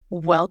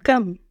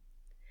Welcome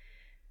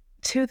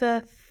to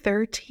the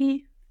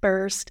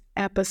 31st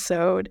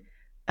episode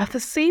of the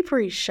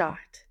Savory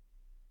Shot.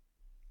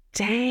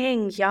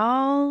 Dang,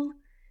 y'all.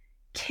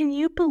 Can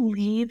you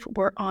believe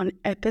we're on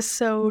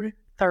episode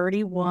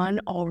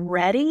 31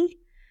 already?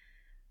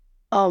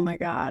 Oh my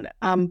God,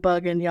 I'm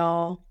bugging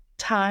y'all.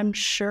 Time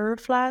sure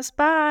flies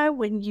by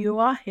when you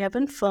are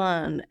having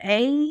fun.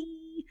 Hey.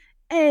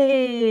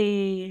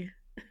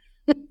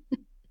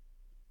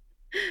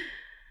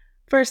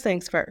 First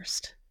things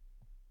first.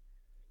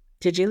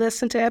 Did you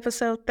listen to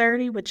episode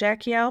 30 with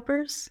Jackie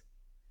Albers?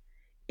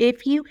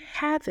 If you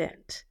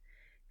haven't,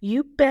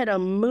 you better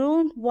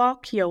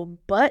moonwalk your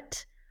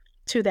butt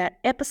to that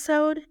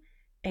episode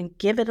and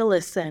give it a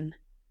listen.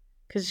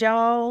 Because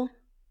y'all,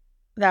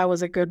 that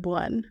was a good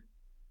one.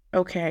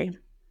 Okay,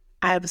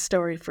 I have a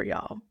story for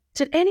y'all.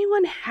 Did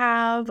anyone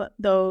have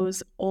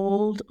those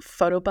old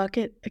photo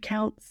bucket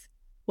accounts?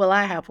 Well,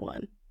 I have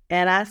one,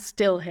 and I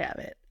still have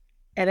it.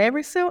 And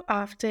every so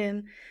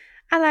often,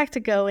 I like to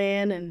go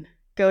in and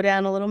go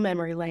down a little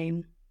memory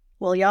lane.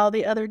 Well, y'all,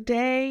 the other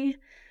day,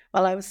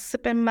 while I was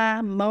sipping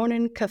my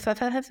morning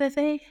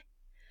coffee,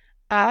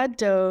 I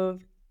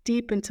dove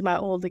deep into my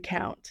old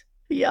account.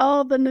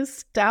 Y'all, the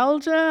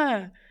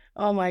nostalgia.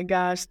 Oh my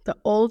gosh, the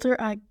older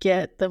I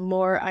get, the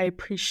more I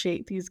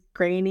appreciate these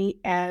grainy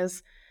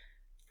as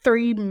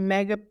 3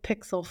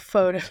 megapixel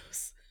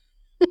photos.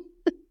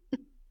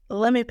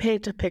 Let me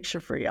paint a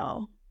picture for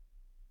y'all.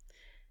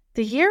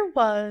 The year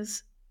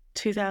was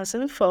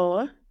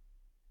 2004.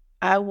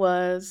 I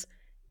was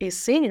a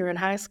senior in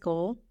high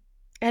school,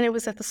 and it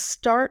was at the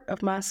start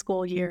of my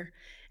school year.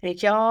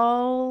 And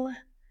y'all,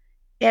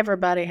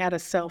 everybody had a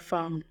cell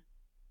phone.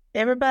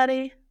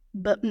 Everybody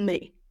but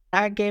me.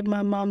 I gave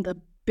my mom the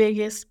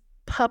biggest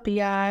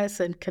puppy eyes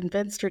and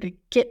convinced her to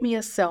get me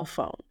a cell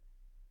phone.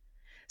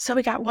 So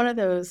we got one of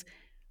those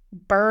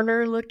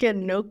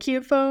burner-looking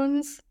Nokia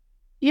phones.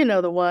 You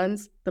know the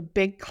ones, the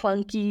big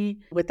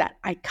clunky with that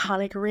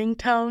iconic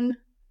ringtone.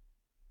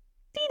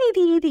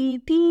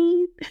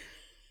 Dee-dee-dee-dee-dee.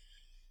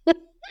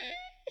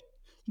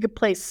 You could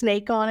play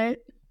Snake on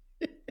it.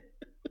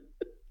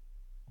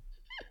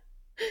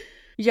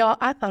 Y'all,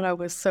 I thought I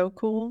was so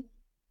cool.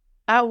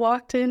 I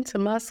walked into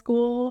my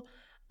school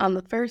on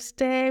the first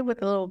day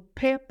with a little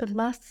pep in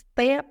my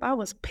step. I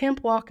was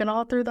pimp walking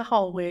all through the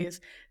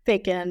hallways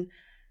thinking,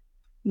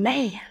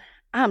 man,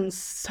 I'm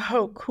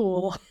so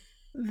cool.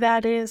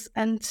 That is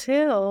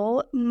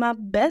until my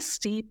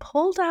bestie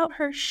pulled out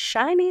her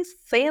shiny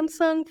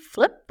Samsung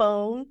flip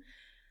phone.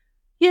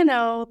 You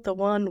know, the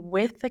one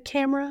with the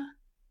camera.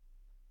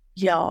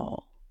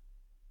 Y'all,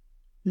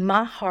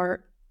 my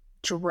heart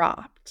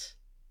dropped.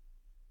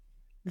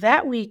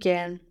 That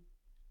weekend,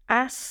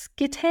 I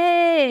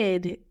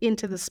skidded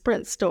into the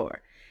Sprint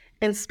store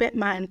and spent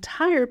my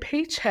entire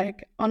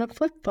paycheck on a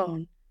flip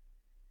phone.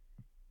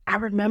 I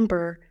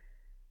remember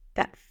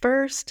that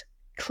first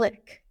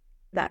click,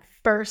 that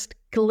first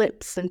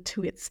glimpse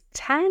into its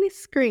tiny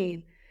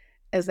screen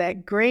as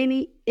that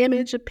grainy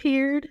image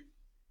appeared.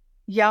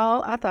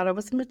 Y'all, I thought I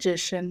was a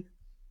magician.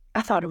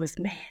 I thought it was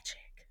magic.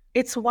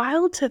 It's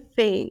wild to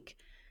think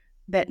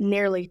that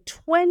nearly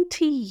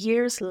 20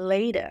 years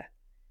later,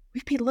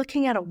 we'd be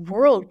looking at a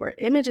world where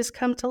images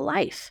come to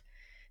life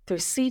through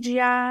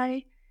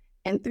CGI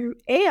and through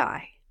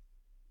AI.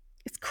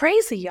 It's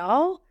crazy,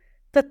 y'all.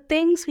 The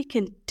things we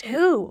can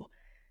do.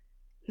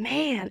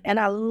 Man, and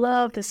I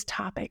love this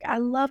topic. I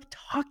love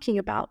talking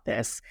about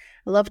this.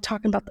 I love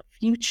talking about the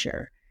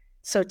future.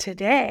 So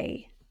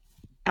today,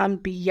 I'm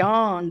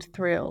beyond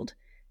thrilled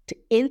to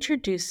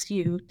introduce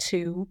you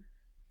to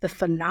the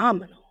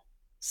phenomenal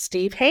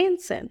Steve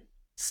Hansen.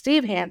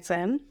 Steve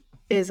Hansen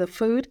is a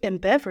food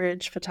and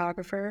beverage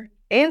photographer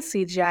and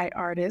CGI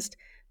artist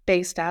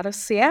based out of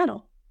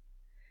Seattle.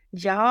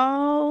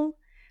 Y'all,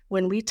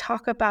 when we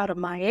talk about a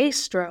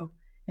maestro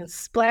in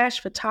splash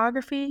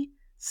photography,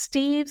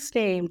 Steve's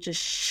name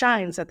just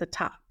shines at the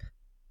top.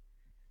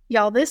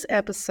 Y'all, this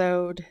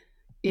episode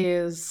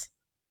is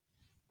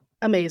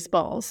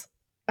amazeballs.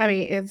 I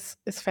mean, it's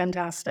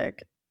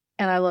fantastic,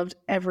 and I loved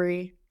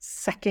every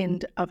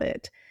second of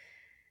it.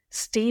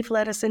 Steve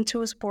led us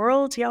into his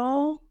world,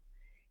 y'all.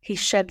 He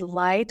shed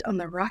light on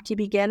the rocky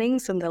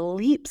beginnings and the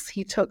leaps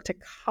he took to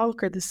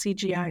conquer the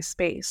CGI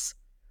space.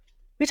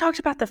 We talked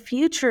about the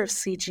future of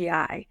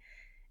CGI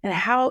and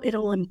how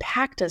it'll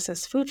impact us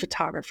as food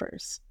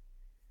photographers.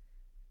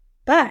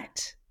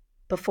 But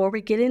before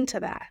we get into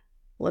that,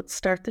 let's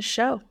start the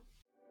show.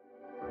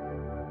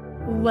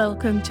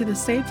 Welcome to the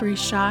Savory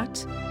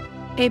Shot,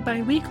 a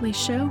bi-weekly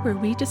show where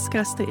we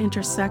discuss the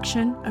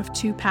intersection of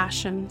two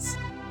passions,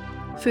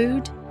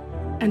 food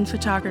and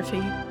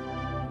photography.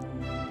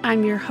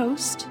 I'm your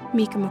host,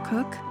 Mika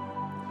McCook.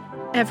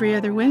 Every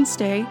other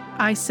Wednesday,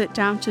 I sit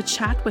down to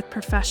chat with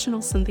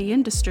professionals in the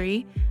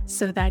industry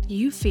so that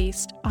you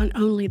feast on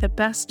only the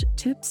best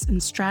tips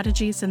and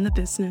strategies in the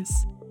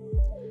business.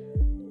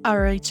 All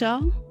right,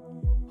 y'all,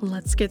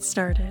 let's get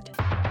started.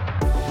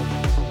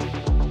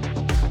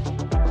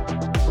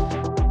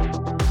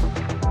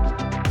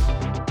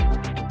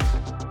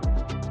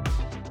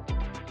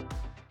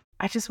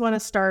 I just want to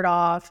start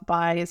off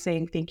by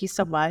saying thank you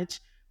so much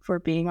for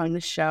being on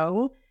the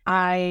show.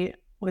 I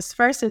was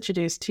first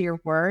introduced to your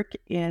work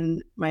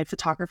in my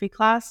photography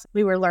class.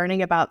 We were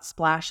learning about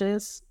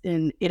splashes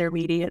in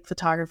intermediate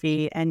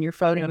photography, and your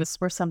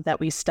photos were some that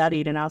we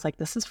studied, and I was like,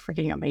 this is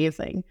freaking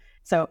amazing.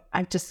 So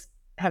I just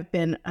have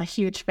been a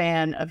huge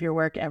fan of your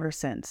work ever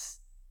since.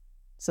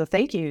 So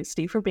thank you,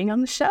 Steve, for being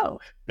on the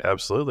show.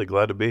 Absolutely.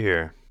 Glad to be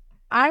here.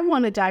 I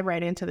want to dive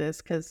right into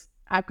this because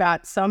I've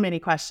got so many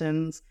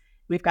questions.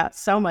 We've got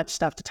so much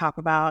stuff to talk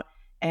about,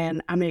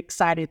 and I'm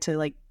excited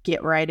to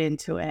get right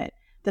into it.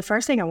 The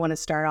first thing I want to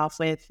start off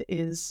with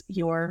is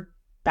your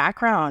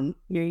background.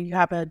 You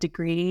have a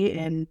degree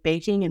in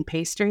baking and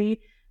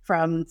pastry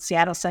from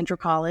Seattle Central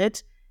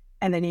College,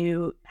 and then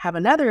you have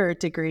another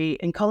degree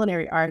in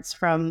culinary arts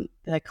from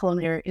the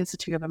Culinary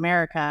Institute of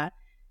America.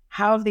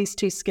 How have these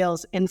two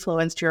skills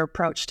influenced your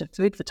approach to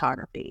food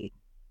photography?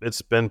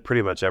 It's been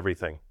pretty much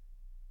everything.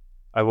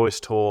 I've always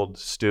told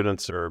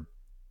students or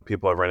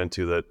people I've run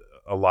into that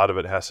a lot of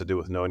it has to do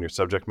with knowing your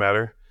subject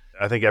matter.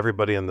 I think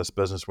everybody in this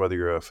business, whether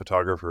you're a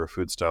photographer or a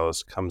food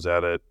stylist, comes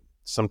at it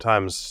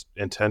sometimes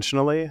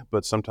intentionally,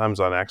 but sometimes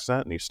on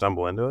accident, and you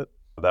stumble into it.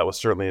 That was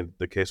certainly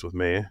the case with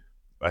me.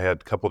 I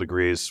had a couple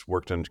degrees,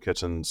 worked in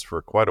kitchens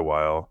for quite a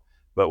while,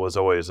 but was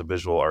always a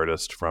visual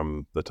artist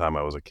from the time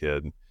I was a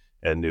kid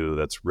and knew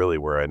that's really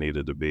where I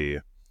needed to be.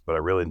 But I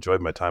really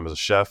enjoyed my time as a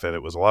chef, and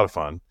it was a lot of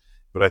fun.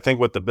 But I think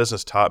what the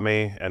business taught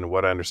me and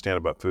what I understand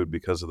about food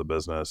because of the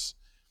business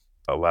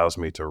allows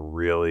me to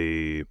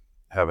really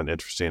have an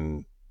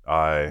interesting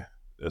eye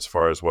as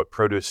far as what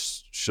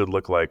produce should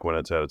look like when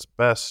it's at its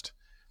best.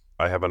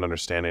 I have an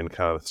understanding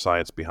kind of the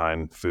science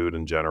behind food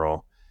in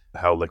general,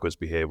 how liquids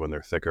behave when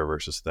they're thicker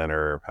versus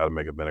thinner, how to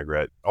make a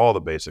vinaigrette, all the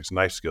basics,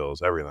 knife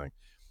skills, everything.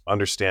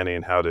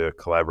 Understanding how to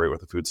collaborate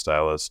with a food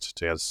stylist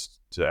to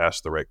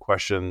ask the right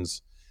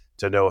questions,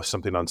 to know if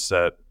something on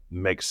set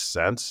makes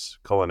sense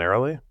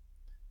culinarily,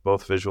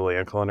 both visually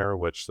and culinary,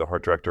 which the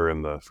art director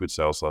and the food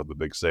stylist will have a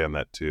big say in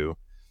that too.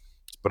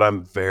 But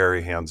I'm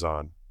very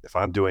hands-on. If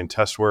I'm doing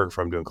test work, if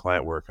I'm doing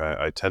client work,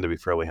 I tend to be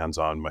fairly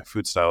hands-on. My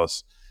food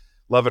stylists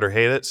love it or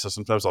hate it, so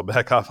sometimes I'll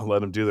back off and let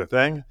them do their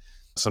thing.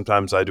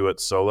 Sometimes I do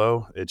it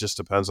solo. It just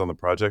depends on the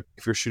project.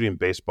 If you're shooting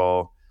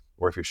baseball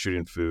or if you're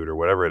shooting food or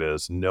whatever it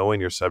is,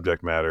 knowing your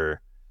subject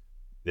matter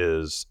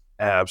is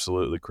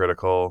absolutely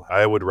critical.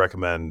 I would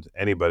recommend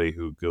anybody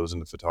who goes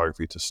into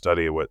photography to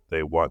study what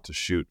they want to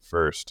shoot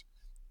first.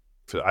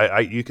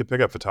 You could pick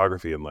up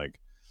photography and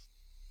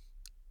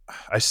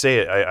I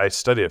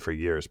studied it for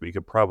years, but you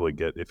could probably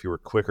get, if you were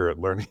quicker at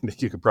learning,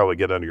 you could probably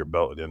get under your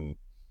belt in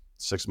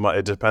 6 months.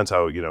 It depends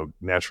how,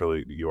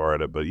 naturally you are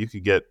at it, but you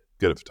could get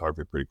good at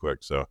photography pretty quick.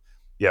 So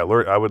yeah,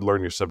 I would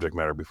learn your subject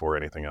matter before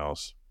anything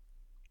else.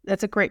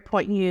 That's a great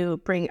point you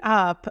bring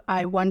up.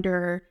 I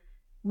wonder,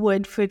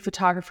 would food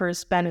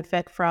photographers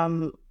benefit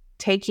from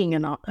taking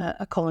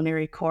a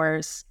culinary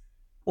course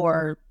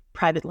or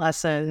private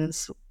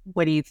lessons?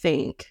 What do you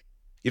think?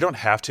 You don't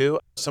have to.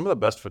 Some of the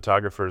best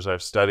photographers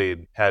I've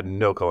studied had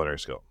no culinary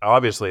skill.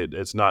 Obviously,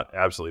 it's not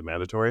absolutely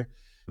mandatory.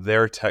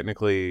 They're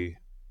technically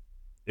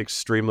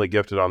extremely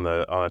gifted on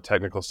a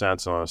technical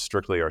sense and on a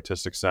strictly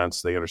artistic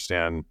sense. They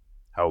understand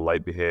how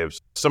light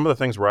behaves. Some of the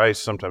things where I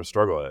sometimes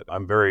struggle at,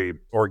 I'm very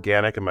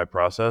organic in my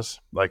process.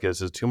 Like,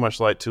 is it too much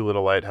light, too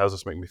little light? How does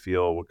this make me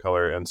feel? What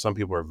color? And some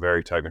people are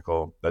very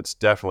technical. That's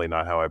definitely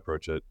not how I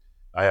approach it.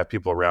 I have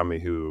people around me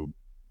who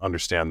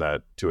understand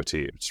that to a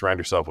T. Surround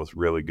yourself with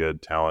really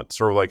good talent,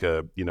 sort of like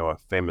a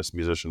famous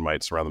musician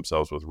might surround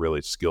themselves with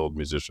really skilled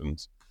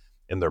musicians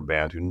in their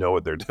band who know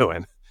what they're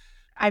doing.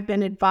 I've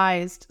been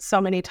advised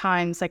so many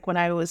times, like when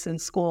I was in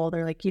school,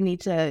 they're like, you need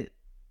to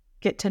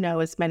get to know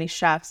as many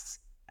chefs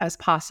as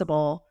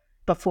possible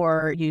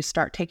before you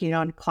start taking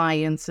on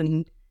clients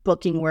and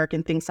booking work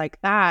and things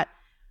like that.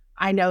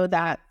 I know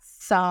that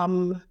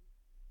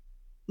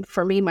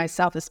for me,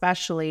 myself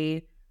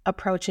especially,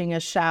 approaching a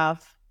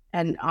chef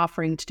and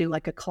offering to do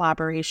like a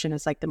collaboration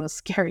is like the most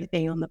scary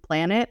thing on the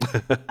planet.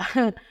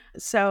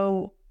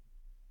 So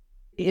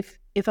if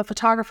a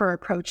photographer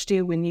approached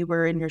you when you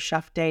were in your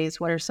chef days,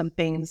 what are some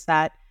things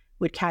that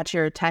would catch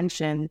your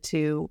attention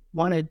to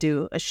want to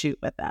do a shoot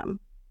with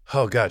them?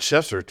 Oh God,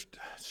 chefs are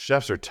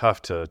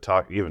tough to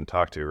talk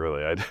to.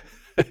 Really,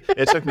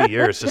 it took me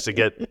years just to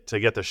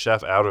get the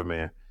chef out of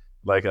me.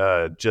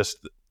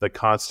 Just the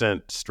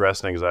constant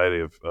stress and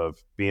anxiety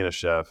of being a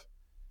chef.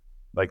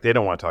 Like, they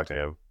don't want to talk to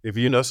you. If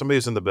you know somebody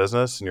who's in the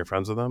business and you're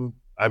friends with them,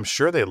 I'm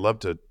sure they'd love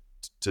to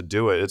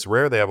do it. It's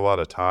rare they have a lot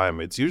of time.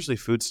 It's usually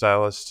food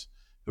stylists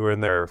who are in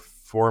their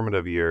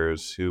formative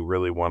years who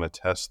really want to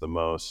test the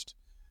most.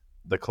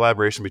 The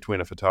collaboration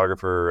between a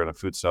photographer and a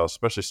food stylist,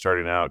 especially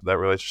starting out, that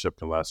relationship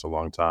can last a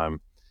long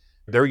time.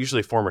 They're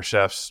usually former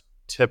chefs,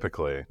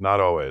 typically, not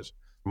always.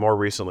 More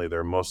recently,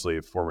 they're mostly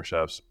former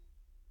chefs.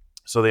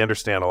 So they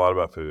understand a lot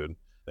about food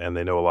and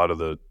they know a lot of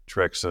the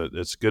tricks. And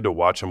it's good to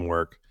watch them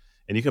work.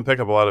 And you can pick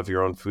up a lot of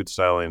your own food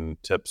styling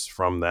tips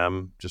from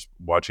them, just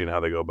watching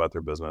how they go about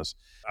their business.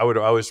 I would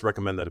always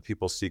recommend that if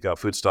people seek out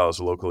food stylists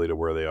locally to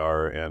where they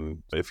are.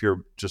 And if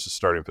you're just a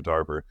starting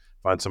photographer,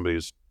 find somebody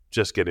who's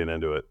just getting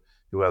into it,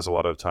 who has a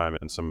lot of time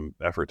and some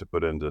effort to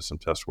put into some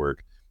test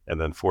work, and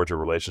then forge a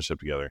relationship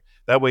together.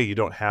 That way you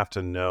don't have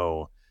to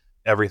know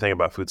everything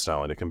about food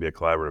styling. It can be a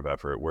collaborative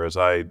effort. Whereas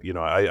I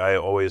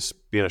always,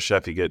 being a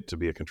chef, you get to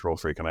be a control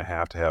freak, and I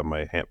have to have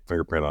my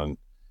fingerprint on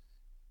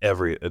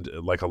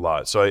like a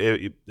lot. So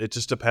it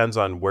just depends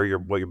on what your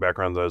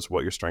background is,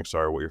 what your strengths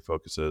are, what your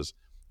focus is.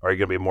 Are you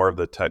going to be more of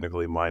the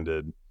technically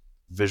minded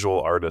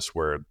visual artist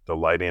where the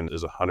lighting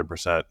is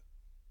 100%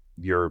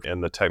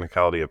 and the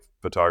technicality of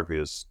photography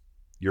is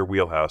your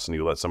wheelhouse, and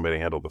you let somebody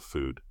handle the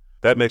food?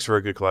 That makes for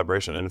a good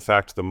collaboration. And in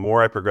fact, the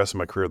more I progress in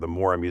my career, the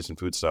more I'm using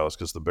food stylists,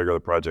 because the bigger the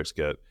projects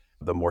get,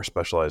 the more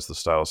specialized the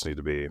stylists need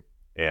to be,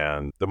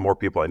 and the more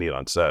people I need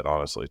on set,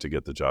 honestly, to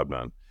get the job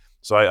done.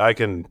 So I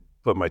can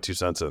put my 2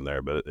 cents in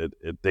there, but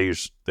they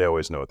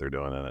always know what they're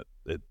doing, and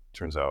it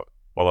turns out,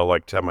 while I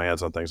like to have my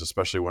hands on things,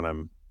 especially when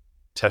I'm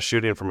test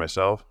shooting for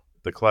myself,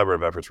 the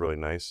collaborative effort's really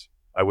nice.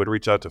 I would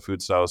reach out to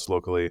food stylists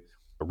locally,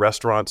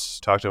 restaurants,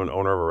 talk to an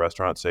owner of a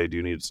restaurant, say, do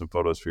you need some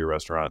photos for your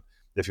restaurant?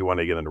 If you want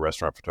to get into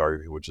restaurant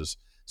photography, which is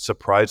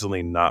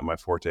surprisingly not my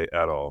forte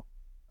at all.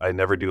 I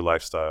never do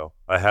lifestyle.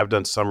 I have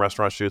done some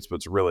restaurant shoots, but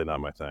it's really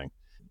not my thing.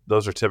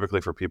 Those are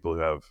typically for people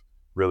who have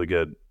really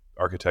good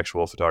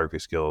architectural photography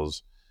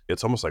skills.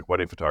 It's almost like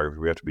wedding photography.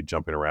 We have to be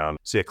jumping around.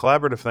 See, a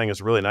collaborative thing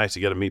is really nice.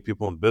 You get to meet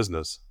people in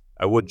business.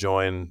 I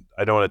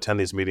don't attend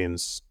these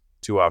meetings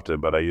too often,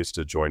 but I used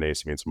to join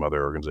ACE and some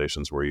other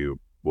organizations where you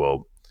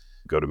will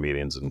go to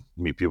meetings and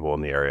meet people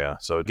in the area.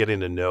 So getting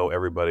to know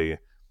everybody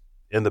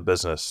in the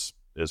business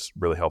is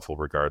really helpful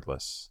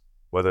regardless,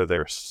 whether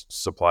they're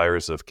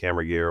suppliers of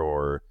camera gear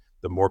or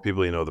the more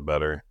people you know, the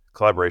better.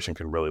 Collaboration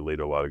can really lead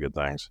to a lot of good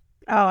things.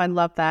 Oh, I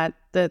love that.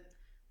 The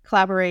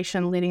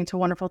collaboration leading to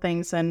wonderful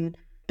things and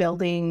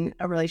building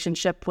a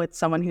relationship with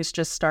someone who's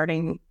just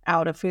starting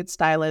out, a food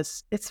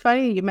stylist. It's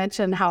funny, you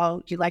mentioned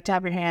how you like to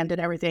have your hand in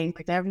everything,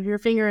 like to have your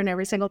finger in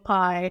every single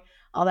pie,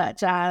 all that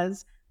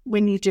jazz.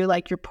 When you do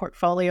like your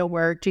portfolio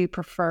work, do you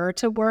prefer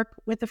to work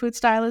with a food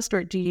stylist,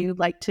 or do you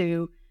like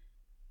to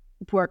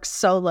work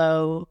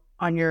solo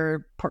on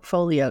your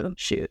portfolio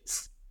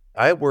shoots?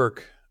 I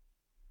work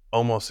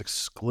almost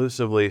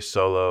exclusively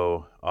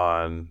solo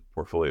on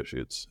portfolio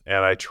shoots.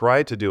 And I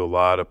try to do a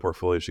lot of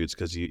portfolio shoots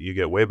because you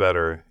get way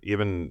better.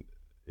 Even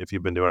if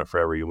you've been doing it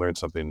forever, you learn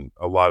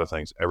a lot of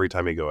things every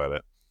time you go at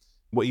it.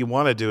 What you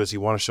want to do is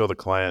you want to show the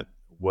client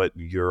what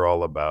you're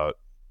all about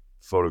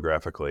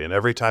photographically. And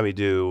every time you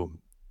do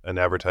an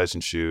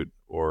advertising shoot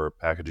or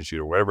packaging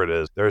shoot or whatever it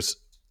is, there's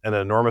an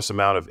enormous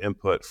amount of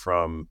input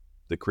from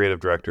the creative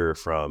director,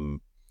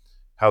 from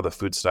how the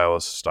food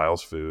stylist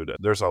styles food.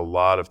 There's a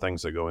lot of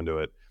things that go into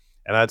it.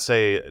 And I'd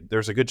say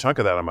there's a good chunk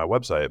of that on my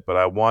website, but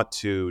I want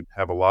to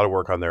have a lot of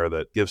work on there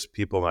that gives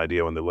people an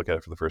idea when they look at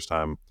it for the first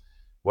time,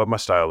 what my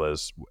style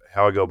is,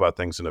 how I go about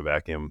things in a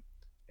vacuum,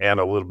 and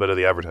a little bit of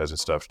the advertising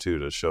stuff too,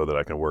 to show that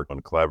I can work on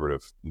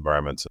collaborative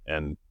environments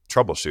and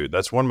troubleshoot.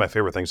 That's one of my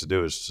favorite things to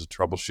do, is to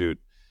troubleshoot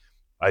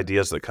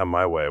ideas that come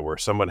my way, where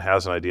someone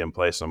has an idea in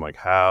place and I'm like,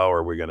 how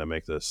are we going to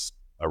make this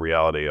a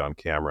reality on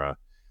camera?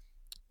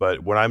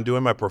 But when I'm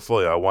doing my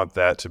portfolio, I want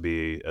that to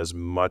be as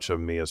much of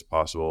me as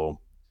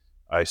possible.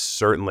 I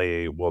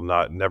certainly will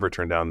never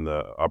turn down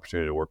the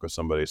opportunity to work with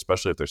somebody,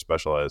 especially if they're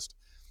specialized.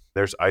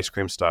 There's ice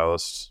cream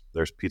stylists,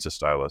 there's pizza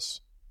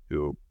stylists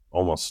who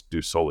almost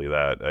do solely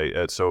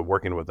that. So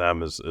working with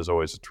them is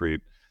always a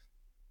treat.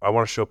 I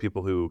want to show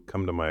people who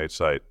come to my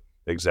site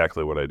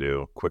exactly what I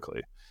do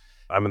quickly.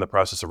 I'm in the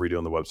process of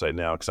redoing the website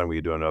now because I'm going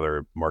to do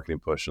another marketing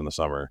push in the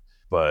summer.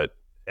 But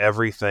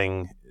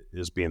everything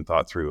is being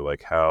thought through,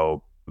 like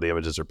how the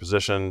images are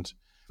positioned,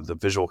 the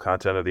visual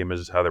content of the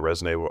images, how they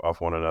resonate off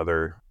one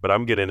another. But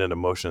I'm getting into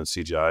motion and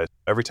CGI.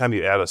 Every time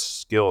you add a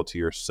skill to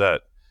your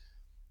set,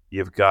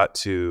 you've got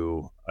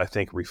to, I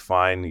think,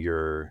 refine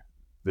your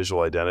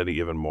visual identity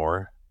even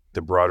more.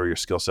 The broader your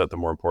skill set, the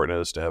more important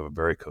it is to have a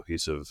very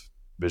cohesive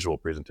visual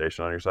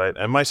presentation on your site.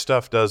 And my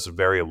stuff does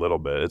vary a little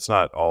bit. It's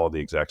not all the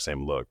exact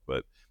same look,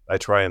 but I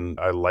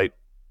light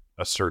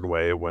a certain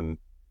way when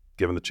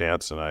given the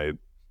chance, and I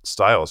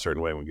style a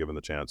certain way when given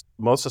the chance.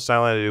 Most of the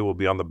styling I do will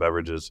be on the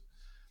beverages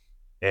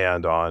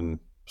and on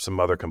some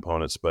other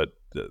components, but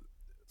the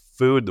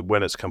food,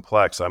 when it's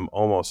complex, I'm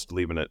almost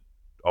leaving it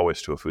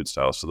always to a food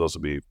stylist. So those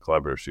will be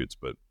collaborative shoots.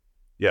 But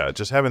yeah,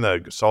 just having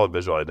the solid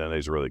visual identity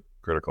is really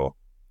critical.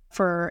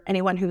 For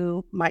anyone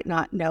who might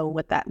not know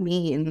what that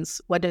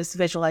means, what does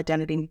visual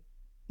identity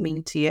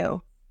mean to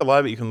you? A lot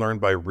of it you can learn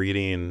by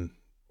reading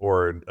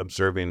or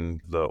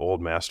observing the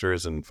old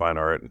masters in fine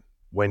art.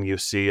 When you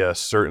see a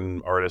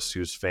certain artist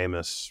who's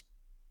famous,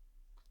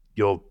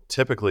 you'll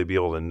typically be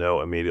able to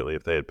know immediately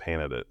if they had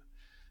painted it.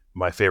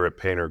 My favorite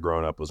painter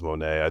growing up was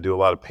Monet. I do a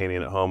lot of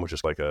painting at home, which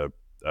is like a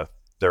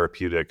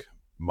therapeutic,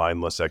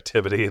 mindless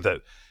activity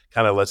that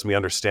kind of lets me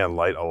understand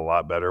light a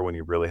lot better when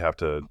you really have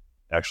to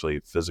actually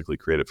physically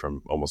create it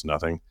from almost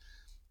nothing.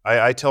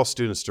 I tell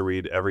students to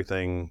read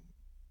everything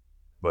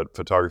but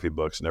photography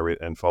books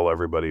and follow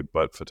everybody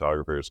but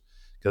photographers,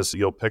 because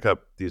you'll pick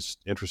up these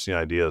interesting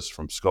ideas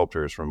from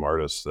sculptors, from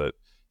artists that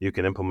you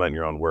can implement in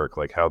your own work,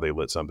 like how they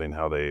lit something,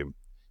 how they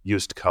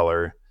used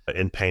color.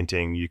 In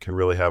painting, you can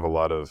really have a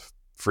lot of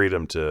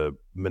freedom to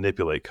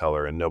manipulate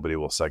color and nobody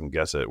will second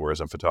guess it. Whereas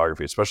in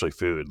photography, especially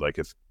food, like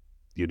if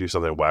you do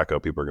something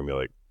wacko, people are going to be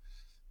like,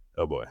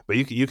 oh boy.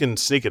 But you can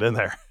sneak it in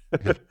there,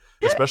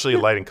 especially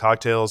lighting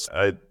cocktails.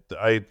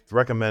 I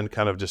recommend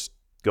kind of just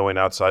going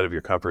outside of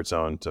your comfort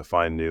zone to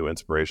find new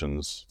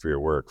inspirations for your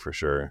work, for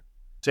sure.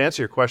 To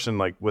answer your question,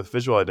 like with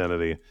visual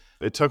identity,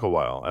 it took a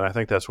while. And I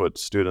think that's what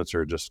students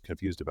are just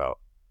confused about.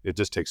 It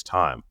just takes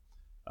time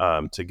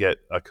to get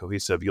a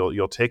cohesive.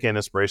 You'll take in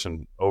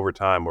inspiration over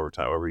time,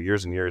 over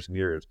years and years and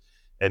years.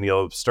 And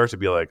you'll start to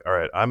be like, all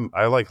right,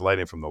 I like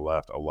lighting from the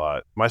left a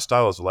lot. My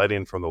style is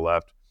lighting from the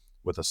left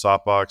with a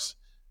softbox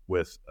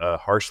with a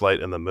harsh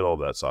light in the middle of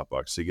that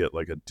softbox. So you get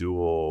like a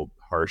dual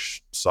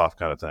harsh, soft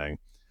kind of thing.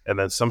 And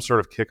then some sort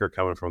of kicker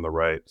coming from the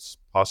right,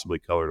 possibly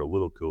colored a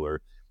little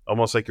cooler,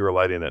 almost like you were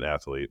lighting an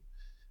athlete.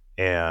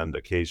 And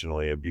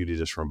occasionally a beauty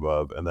just from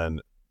above. And then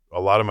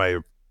a lot of my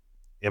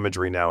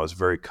imagery now is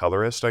very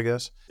colorist, I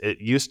guess. It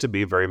used to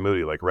be very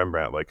moody, like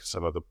Rembrandt, like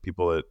some of the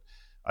people that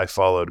I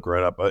followed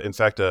growing up. In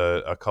fact,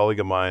 a colleague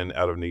of mine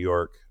out of New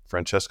York,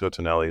 Francesco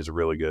Tonelli, is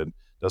really good.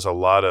 Does a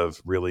lot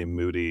of really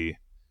moody,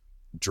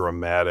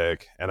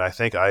 dramatic, and I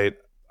think I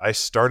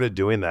started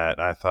doing that,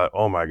 and I thought,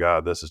 oh my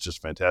god, this is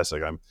just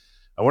fantastic.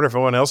 I wonder if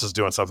anyone else is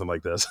doing something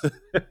like this.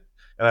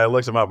 And I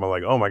looked him up. And I'm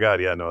like, oh my god,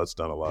 yeah, no, it's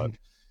done a lot.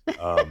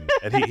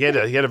 And he had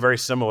a very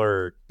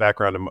similar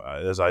background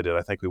as I did.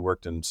 I think we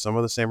worked in some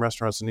of the same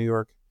restaurants in New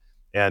York,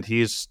 and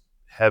he's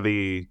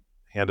heavy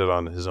handed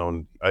on his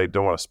own. I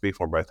don't want to speak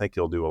for him, but I think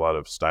he'll do a lot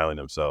of styling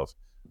himself.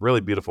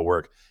 Really beautiful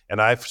work.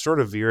 And I've sort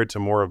of veered to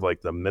more of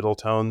like the middle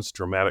tones,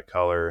 dramatic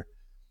color,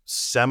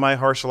 semi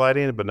harsh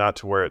lighting, but not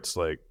to where it's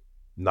like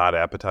not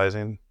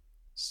appetizing.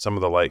 Some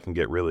of the light can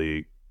get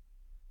really,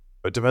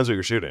 it depends what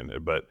you're shooting.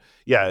 But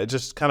yeah, it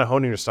just kind of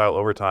honing your style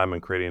over time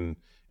and creating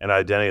an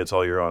identity that's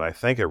all your own. I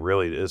think it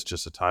really is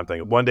just a time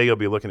thing. One day you'll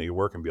be looking at your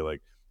work and be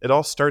like, it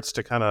all starts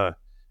to kind of,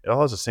 it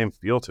all has the same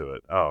feel to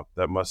it. Oh,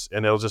 that must,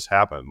 and it'll just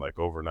happen like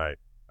overnight.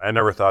 I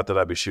never thought that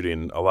I'd be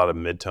shooting a lot of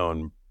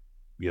mid-tone,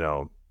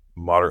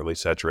 moderately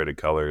saturated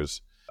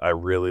colors. I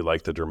really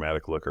like the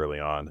dramatic look early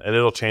on, and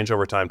it'll change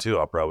over time too.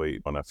 I'll probably,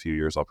 in a few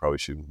years, I'll probably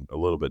shoot a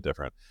little bit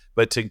different.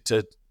 But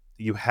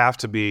you have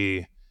to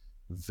be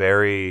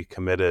very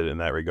committed in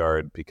that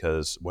regard,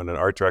 because when an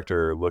art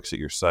director looks at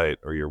your site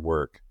or your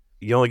work,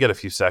 you only get a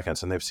few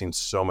seconds, and they've seen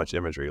so much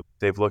imagery.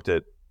 They've looked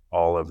at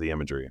all of the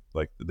imagery,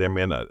 like they're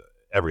in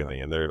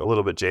everything, and they're a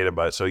little bit jaded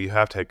by it. So you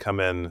have to come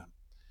in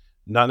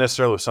not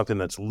necessarily with something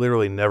that's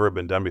literally never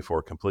been done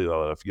before, completely.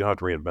 You don't have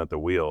to reinvent the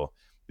wheel,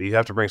 but you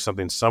have to bring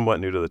something somewhat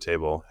new to the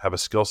table, have a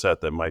skill set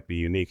that might be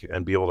unique,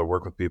 and be able to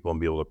work with people and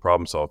be able to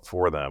problem solve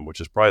for them,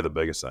 which is probably the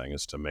biggest thing,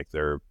 is to make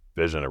their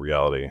vision a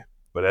reality.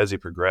 But as you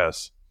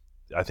progress,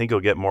 I think you'll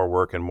get more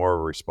work and more of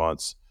a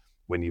response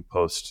when you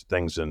post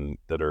things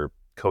that are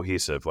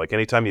cohesive. Like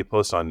anytime you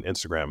post on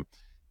Instagram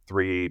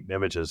 3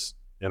 images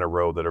in a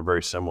row that are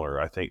very similar,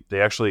 I think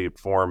they actually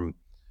form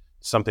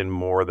something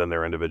more than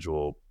their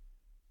individual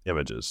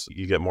images.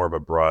 You get more of a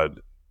broad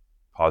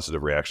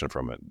positive reaction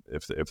from it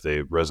if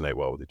they resonate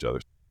well with each other.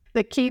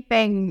 The key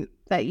thing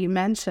that you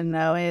mentioned,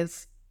 though,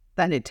 is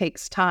that it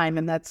takes time,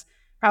 and that's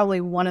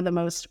probably one of the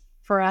most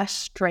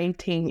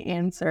frustrating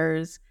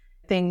answers,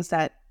 things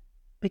that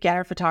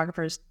beginner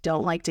photographers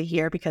don't like to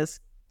hear, because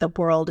the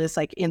world is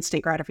like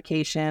instant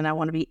gratification. I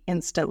want to be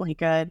instantly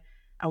good.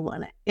 I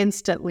want to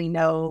instantly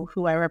know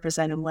who I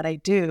represent and what I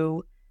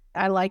do.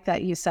 I like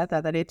that you said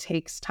that it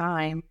takes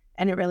time,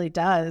 and it really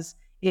does.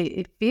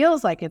 It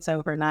feels like it's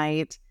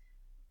overnight,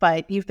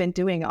 but you've been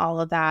doing all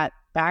of that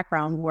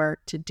background work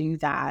to do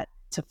that,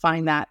 to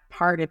find that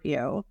part of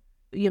you.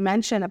 You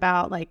mentioned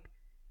about like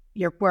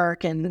your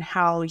work and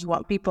how you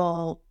want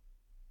people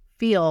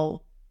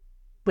feel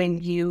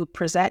when you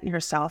present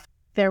yourself.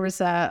 There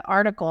was an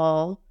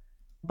article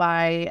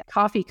by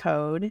Coffee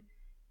Code.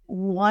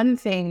 One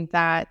thing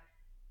that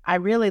I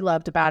really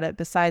loved about it,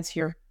 besides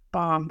your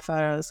bomb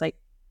photos, like,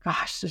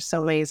 gosh, they're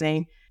so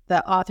amazing.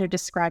 The author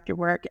described your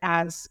work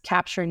as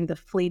capturing the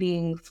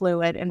fleeting,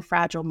 fluid, and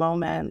fragile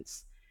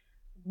moments.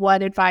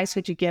 What advice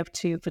would you give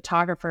to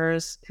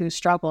photographers who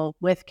struggle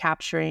with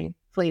capturing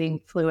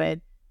fleeting,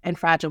 fluid, and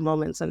fragile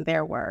moments in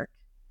their work?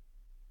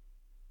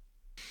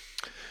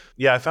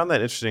 Yeah, I found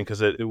that interesting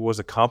because it was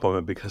a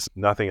compliment, because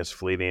nothing is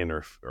fleeting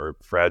or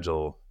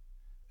fragile.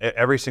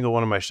 Every single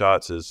one of my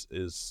shots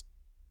is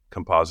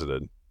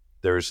composited.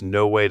 There's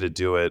no way to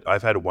do it.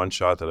 I've had one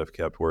shot that I've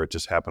kept where it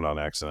just happened on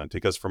accident,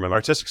 because from an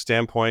artistic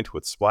standpoint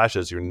with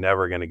splashes, you're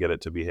never going to get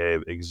it to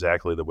behave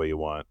exactly the way you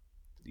want.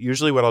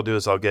 Usually what I'll do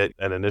is I'll get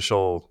an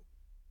initial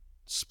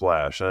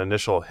splash, an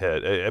initial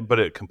hit, but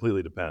it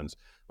completely depends.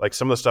 Like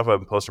some of the stuff I've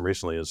been posting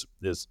recently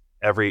is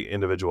every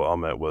individual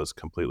element was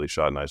completely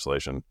shot in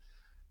isolation.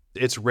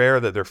 It's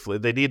rare that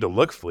they need to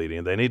look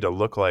fleeting. They need to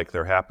look like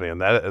they're happening.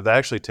 And that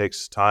actually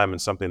takes time,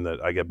 and something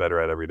that I get better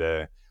at every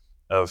day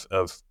of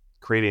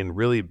creating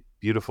really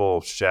beautiful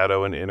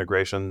shadow and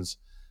integrations,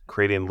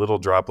 creating little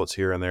droplets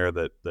here and there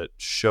that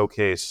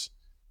showcase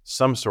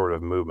some sort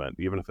of movement,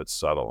 even if it's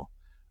subtle.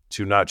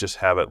 to not just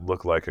have it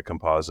look like a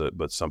composite,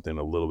 but something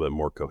a little bit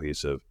more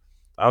cohesive.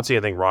 I don't see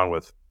anything wrong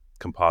with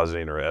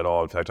compositing or at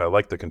all. In fact, I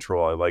like the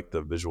control. I like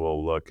the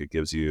visual look it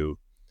gives you.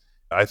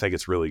 I think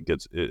it's really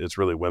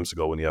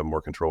whimsical when you have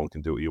more control and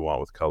can do what you want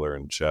with color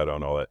and shadow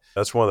and all that.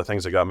 That's one of the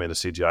things that got me into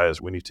CGI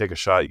is when you take a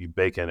shot, you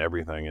bake in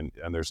everything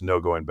and there's no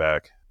going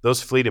back.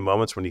 Those fleeting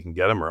moments when you can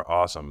get them are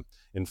awesome.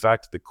 In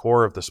fact, the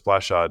core of the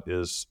splash shot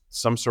is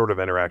some sort of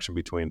interaction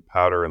between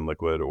powder and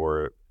liquid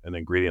or an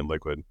ingredient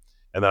liquid.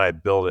 And then I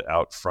build it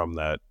out from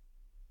that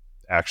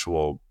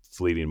actual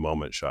fleeting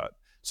moment shot.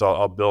 So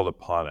I'll build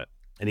upon it.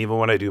 And even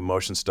when I do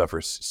motion stuff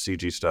or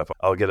CG stuff,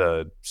 I'll get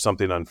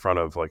something in front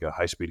of like a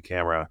high-speed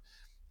camera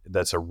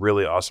that's a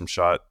really awesome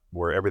shot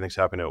where everything's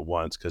happening at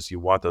once because you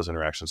want those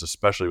interactions,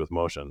 especially with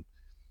motion.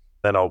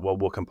 Then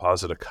we'll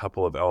composite a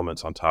couple of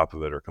elements on top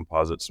of it or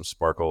composite some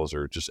sparkles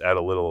or just add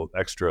a little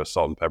extra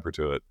salt and pepper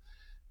to it.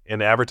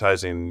 In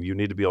advertising, you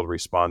need to be able to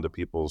respond to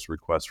people's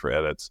requests for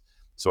edits.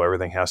 So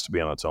everything has to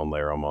be on its own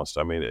layer almost.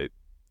 I mean,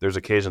 there's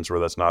occasions where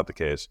that's not the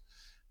case,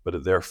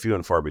 but they're few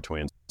and far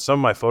between. Some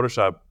of my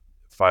Photoshop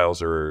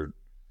files are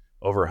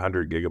over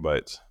 100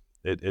 gigabytes.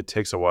 It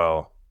takes a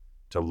while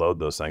to load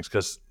those things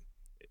because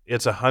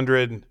it's a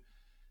 100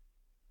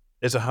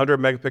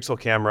 megapixel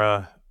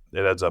camera.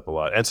 It adds up a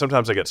lot. And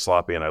sometimes I get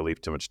sloppy and I leave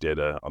too much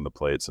data on the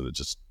plates and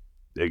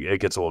it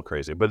gets a little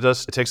crazy. But it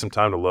takes some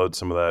time to load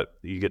some of that.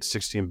 You get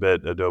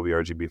 16-bit Adobe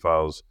RGB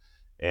files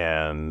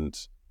and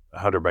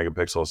 100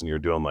 megapixels and you're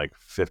doing like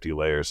 50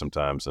 layers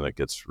sometimes and it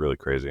gets really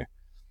crazy.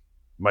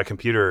 My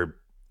computers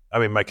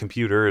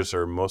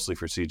are mostly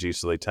for CG,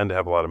 so they tend to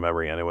have a lot of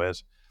memory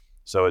anyways.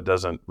 So it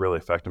doesn't really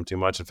affect them too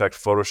much. In fact,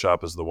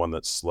 Photoshop is the one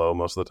that's slow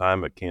most of the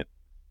time. It can't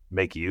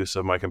make use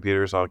of my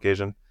computers on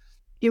occasion.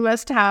 You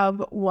must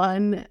have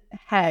one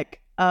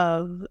heck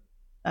of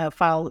a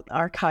file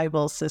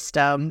archival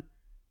system.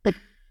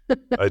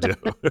 I do.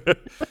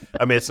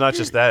 I mean, it's not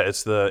just that.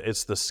 It's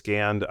the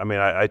scanned. I mean,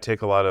 I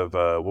take a lot of,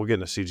 we'll get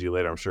into CG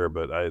later, I'm sure,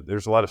 but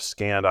there's a lot of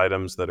scanned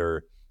items that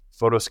are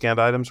photo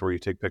scanned items where you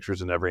take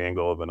pictures in every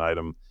angle of an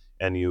item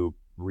and you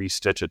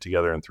restitch it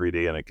together in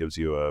 3D and it gives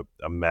you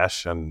a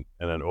mesh and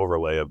an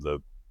overlay of the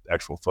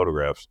actual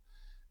photographs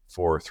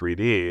for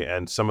 3D.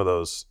 And some of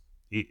those,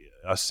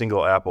 a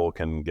single Apple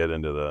can get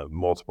into the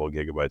multiple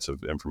gigabytes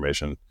of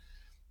information.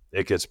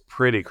 It gets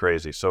pretty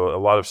crazy. So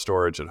a lot of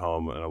storage at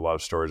home and a lot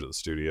of storage at the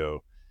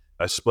studio.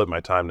 I split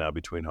my time now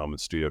between home and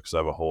studio because I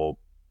have a whole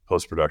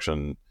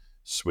post-production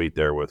suite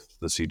there with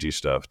the CG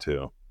stuff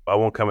too. I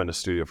won't come into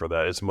studio for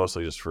that. It's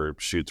mostly just for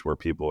shoots where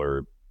people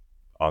are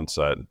on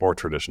set, more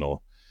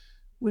traditional.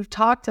 We've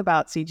talked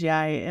about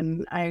CGI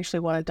and I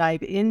actually want to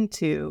dive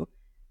into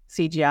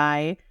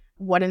CGI.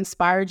 What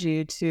inspired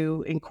you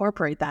to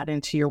incorporate that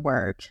into your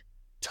work?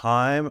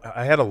 Time.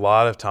 I had a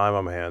lot of time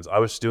on my hands. I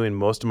was doing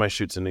most of my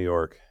shoots in New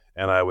York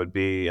and I would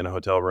be in a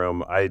hotel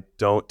room. I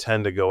don't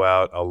tend to go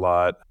out a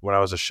lot. When I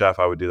was a chef,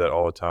 I would do that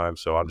all the time.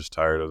 So I'm just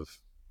tired of,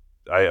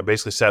 I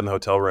basically sat in the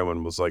hotel room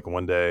and was like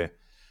one day,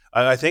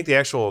 I think the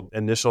actual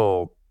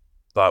initial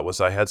thought was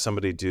I had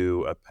somebody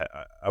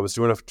I was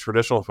doing a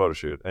traditional photo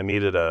shoot. I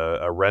needed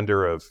a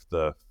render of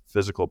the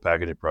physical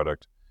packaging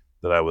product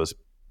that I was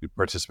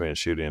participating in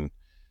shooting.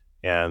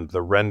 And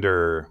the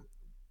render,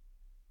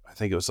 I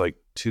think it was like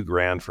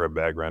 $2,000 for a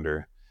bag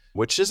render,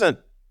 which isn't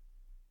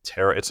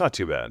terrible. It's not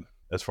too bad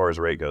as far as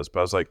rate goes. But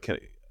I was like,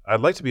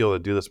 I'd like to be able to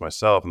do this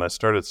myself. And I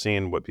started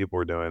seeing what people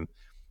were doing.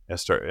 And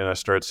I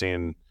started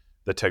seeing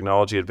the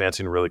technology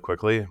advancing really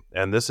quickly.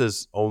 And this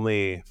is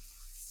only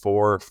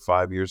 4 or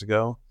 5 years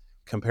ago.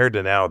 Compared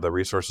to now, the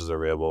resources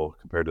available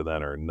compared to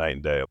then are night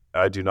and day.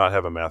 I do not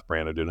have a math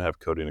brain. I do not have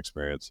coding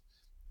experience.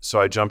 So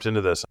I jumped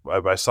into this.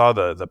 I saw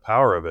the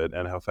power of it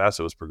and how fast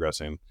it was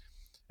progressing.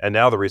 And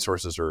now the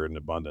resources are in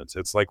abundance.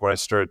 It's like when I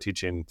started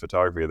teaching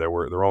photography, there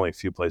were only a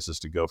few places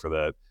to go for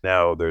that.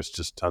 Now there's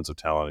just tons of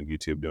talent on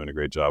YouTube doing a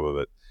great job of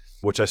it,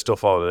 which I still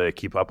follow today,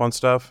 keep up on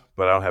stuff,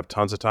 but I don't have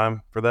tons of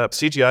time for that.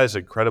 CGI is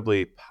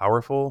incredibly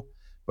powerful,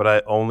 but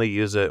I only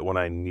use it when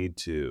I need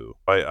to.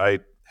 I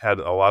had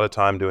a lot of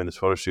time doing these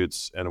photo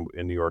shoots and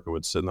in New York. I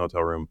would sit in the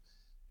hotel room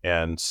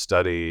and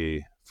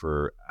study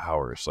for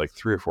hours, like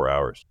 3 or 4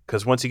 hours.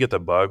 Because once you get the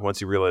bug,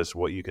 once you realize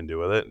what you can do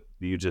with it,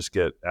 you just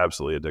get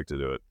absolutely addicted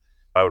to it.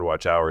 I would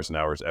watch hours and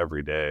hours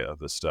every day of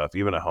this stuff,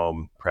 even at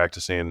home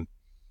practicing,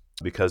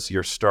 because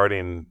you're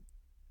starting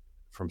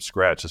from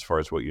scratch as far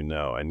as what you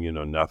know, and you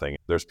know nothing.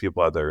 There's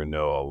people out there who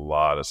know a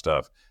lot of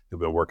stuff, who've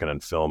been working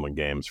in film and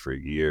games for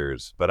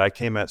years. But I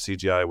came at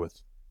CGI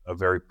with a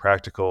very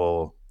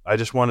practical, I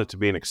just wanted to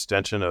be an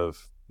extension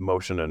of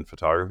motion and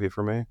photography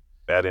for me,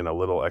 adding a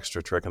little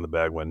extra trick in the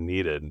bag when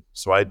needed.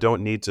 So I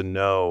don't need to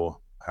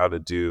know how to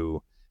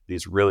do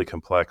these really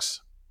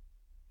complex,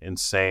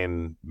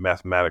 insane,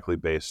 mathematically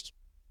based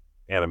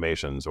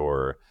animations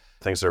or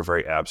things that are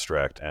very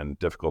abstract and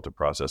difficult to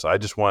process. I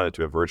just wanted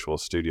to be a virtual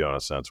studio in a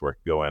sense where I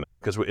could go in.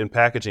 Because in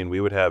packaging, we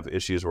would have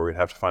issues where we'd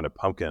have to find a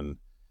pumpkin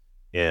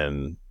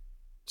in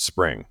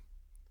spring.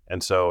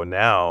 And so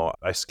now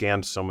I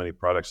scanned so many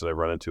products that I've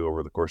run into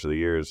over the course of the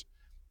years,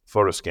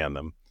 photo scan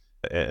them,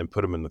 and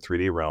put them in the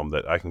 3D realm,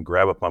 that I can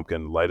grab a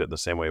pumpkin, light it the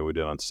same way we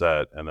did on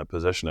set, and then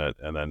position it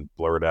and then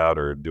blur it out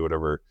or do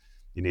whatever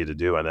you need to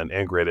do and then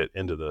integrate it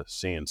into the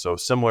scene. So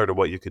similar to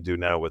what you could do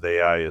now with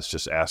AI is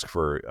just ask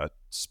for a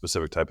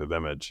specific type of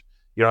image.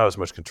 You don't have as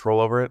much control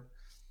over it,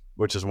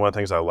 which is one of the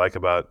things I like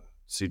about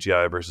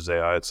CGI versus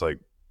AI. It's like,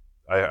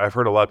 I've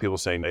heard a lot of people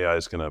saying AI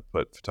is going to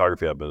put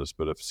photography out of business,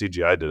 but if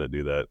CGI didn't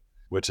do that,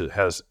 which it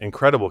has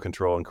incredible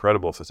control,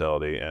 incredible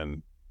fidelity,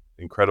 and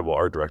incredible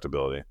art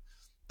directability,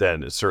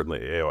 then it's certainly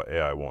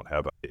AI won't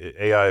have.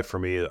 AI for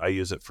me, I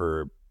use it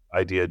for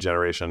idea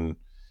generation.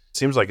 It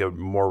seems like it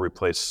more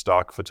replace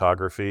stock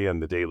photography and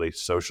the daily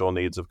social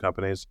needs of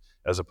companies,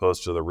 as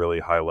opposed to the really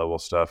high level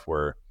stuff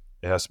where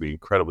it has to be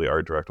incredibly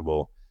art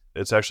directable.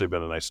 It's actually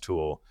been a nice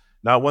tool.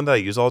 Not one that I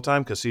use all the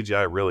time, because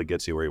CGI really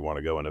gets you where you want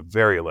to go in a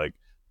very like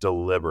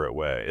deliberate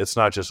way. It's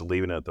not just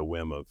leaving it at the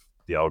whim of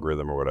the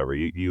algorithm or whatever.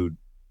 You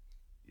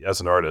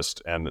as an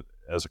artist and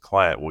as a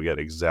client will get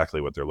exactly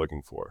what they're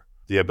looking for.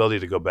 The ability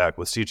to go back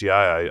with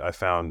CGI, I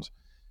found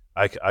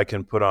I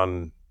can put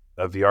on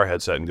a VR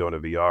headset and go into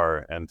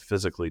VR and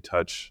physically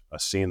touch a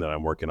scene that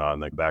I'm working on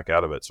and then back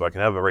out of it. So I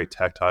can have a very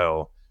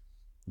tactile,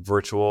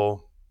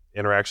 virtual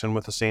interaction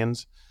with the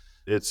scenes.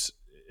 It's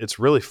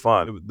really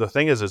fun. The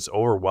thing is, it's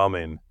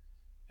overwhelming.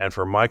 And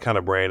for my kind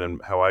of brain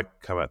and how I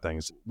come at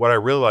things, what I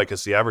really like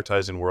is the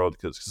advertising world,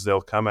 because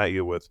they'll come at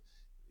you with,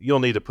 you'll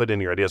need to put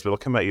in your ideas, but they'll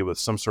come at you with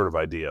some sort of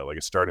idea, like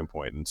a starting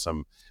point and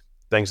some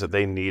things that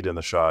they need in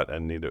the shot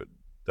and need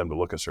them to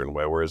look a certain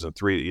way. Whereas in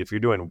 3D, if you're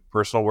doing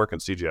personal work in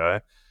CGI,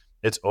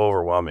 it's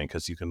overwhelming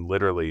because you can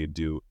literally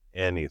do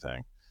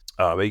anything.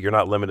 You're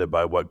not limited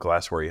by what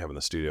glassware you have in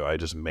the studio. I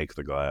just make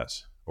the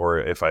glass. Or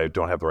if I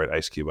don't have the right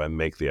ice cube, I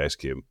make the ice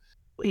cube.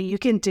 You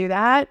can do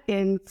that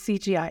in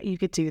CGI. You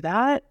could do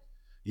that.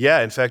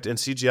 Yeah, in fact, in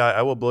CGI,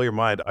 I will blow your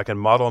mind. I can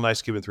model an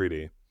ice cube in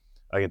 3D.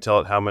 I can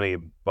tell it how many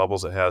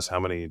bubbles it has, how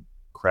many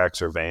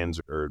cracks or veins,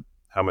 or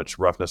how much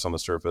roughness on the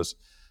surface,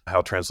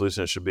 how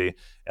translucent it should be.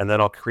 And then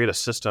I'll create a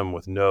system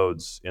with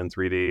nodes in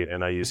 3D,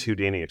 and I use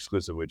Houdini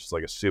exclusively, which is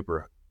like a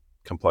super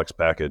complex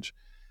package.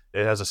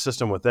 It has a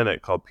system within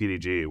it called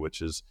PDG,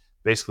 which is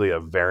basically a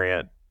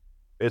variant.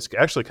 It's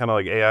actually kind of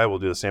like AI will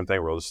do the same thing,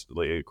 where it'll just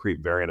like create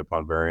variant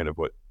upon variant of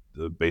what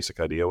the basic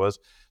idea was.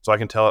 So I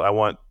can tell it I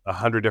want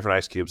 100 different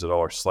ice cubes that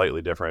all are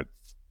slightly different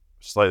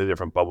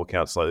bubble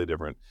counts, slightly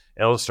different,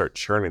 and it'll just start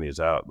churning these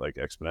out like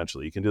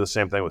exponentially. You can do the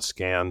same thing with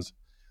scans.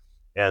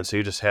 And so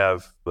you just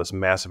have this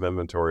massive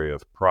inventory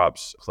of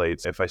props,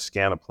 plates. If I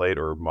scan a plate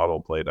or model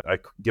a plate, I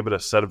give it a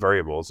set of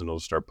variables and it'll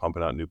start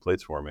pumping out new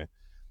plates for me.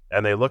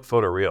 And they look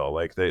photoreal.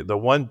 Like the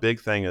one big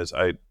thing is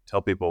I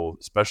tell people,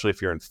 especially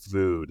if you're in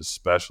food,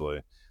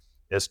 especially,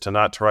 is to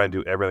not try and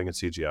do everything in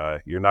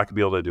CGI. You're not going to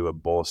be able to do a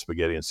bowl of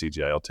spaghetti in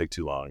CGI. It'll take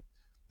too long.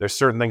 There's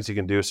certain things you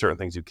can do, certain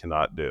things you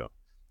cannot do.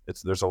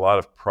 There's a lot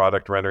of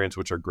product renderings,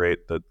 which are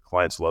great, that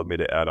clients love me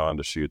to add on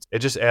to shoots. It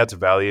just adds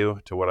value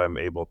to what I'm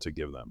able to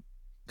give them.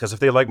 Because if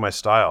they like my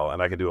style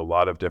and I can do a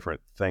lot of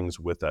different things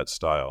with that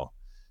style,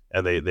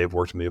 and they've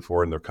worked with me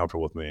before and they're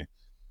comfortable with me,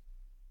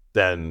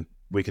 then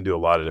we can do a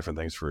lot of different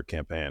things for a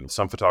campaign.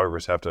 Some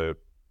photographers have to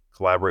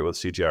collaborate with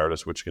CGI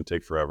artists, which can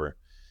take forever.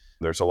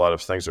 There's a lot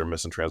of things that are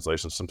missing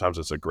translation. Sometimes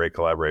it's a great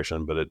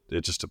collaboration, but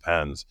it just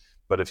depends.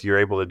 But if you're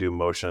able to do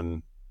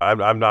motion,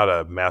 I'm not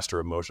a master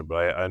of motion, but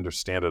I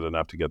understand it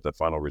enough to get the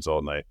final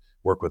result, and I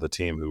work with a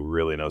team who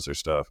really knows their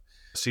stuff.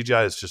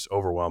 CGI is just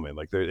overwhelming.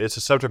 Like it's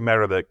a subject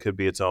matter that could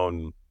be its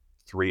own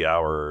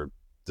 3-hour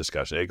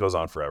discussion. It goes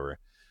on forever.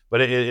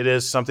 But it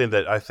is something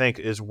that I think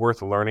is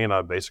worth learning on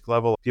a basic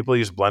level. People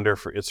use Blender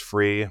it's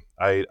free.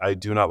 I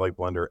do not like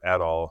Blender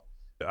at all.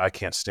 I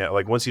can't stand,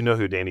 like, once you know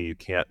Houdini, you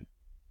can't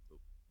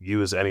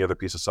use any other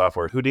piece of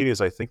software. Houdini is,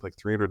 I think, like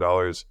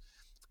 $300.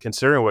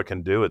 Considering what it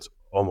can do, it's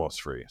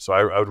almost free. So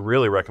I would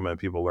really recommend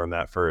people learn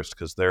that first,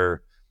 because the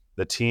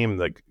team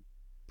that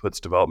puts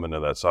development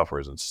into that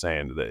software is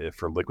insane.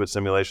 For liquid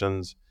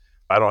simulations,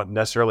 I don't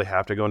necessarily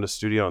have to go into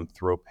studio and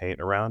throw paint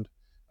around.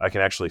 I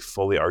can actually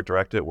fully art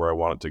direct it where I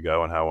want it to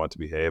go and how I want it to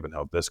behave and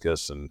how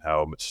viscous and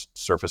how much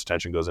surface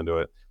tension goes into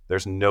it.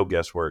 There's no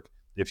guesswork.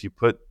 If you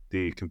put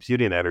the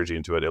computing energy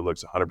into it, it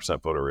looks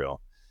 100% photoreal.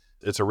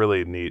 It's a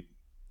really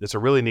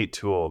neat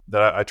tool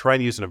that I try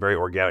and use in a very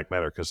organic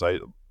manner, because I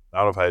don't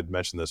know if I had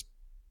mentioned this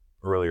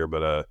earlier,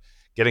 but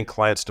getting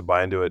clients to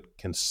buy into it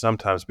can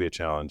sometimes be a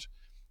challenge,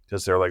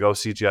 because they're like, oh,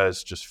 CGI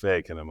is just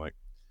fake. And I'm like,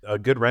 a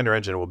good render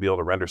engine will be able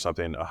to render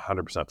something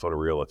 100%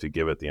 photoreal if you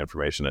give it the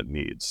information it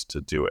needs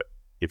to do it.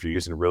 If you're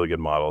using really good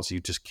models, you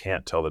just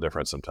can't tell the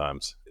difference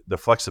sometimes. The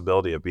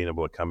flexibility of being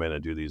able to come in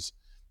and do these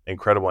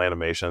incredible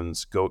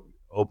animations, go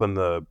open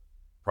the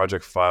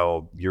project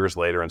file years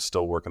later and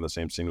still work on the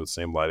same scene with the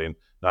same lighting,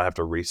 not have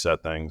to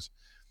reset things.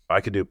 I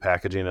could do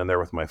packaging in there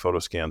with my photo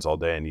scans all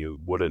day and you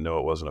wouldn't know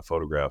it wasn't a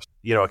photograph.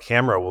 You know, a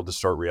camera will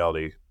distort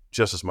reality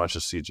just as much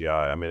as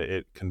CGI. I mean,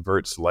 it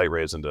converts light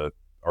rays into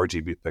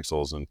RGB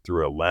pixels and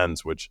through a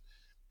lens, which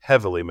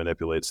heavily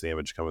manipulates the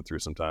image coming through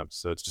sometimes.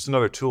 So it's just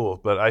another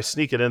tool, but I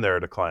sneak it in there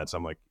to clients.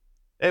 I'm like,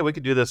 hey, we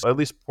could do this, at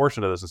least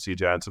portion of this in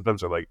CGI. And sometimes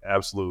they're like,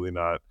 absolutely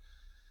not.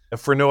 If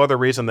for no other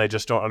reason, they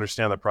just don't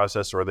understand the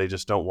process, or they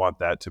just don't want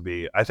that to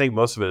be. I think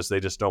most of it is they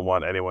just don't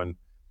want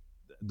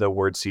the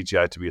word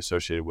CGI to be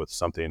associated with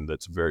something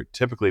that's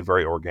typically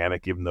very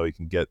organic, even though you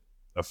can get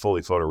a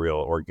fully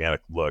photoreal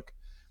organic look.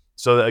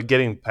 So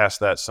getting past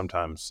that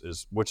sometimes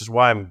which is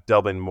why I'm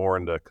delving more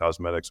into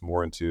cosmetics,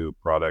 more into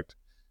product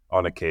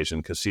on occasion,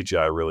 because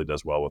CGI really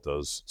does well with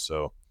those.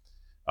 So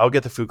I'll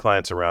get the food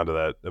clients around to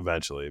that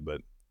eventually,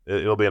 but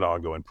it'll be an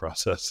ongoing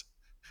process.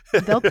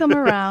 They'll come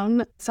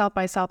around. South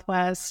by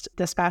Southwest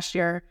this past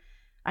year,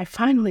 I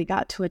finally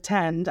got to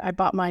attend. I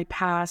bought my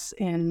pass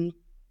in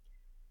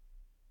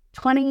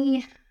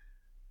 20.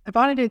 I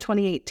bought it in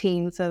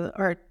 2018,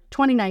 or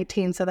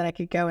 2019, so that I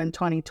could go in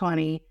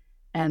 2020.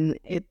 And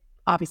it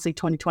obviously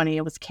 2020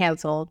 it was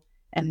canceled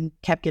and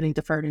kept getting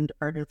deferred and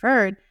deferred and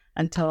deferred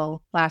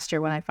until last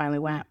year when I finally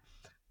went.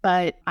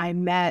 But I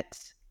met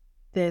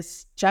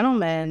this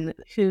gentleman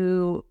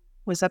who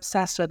was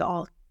obsessed with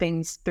all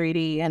things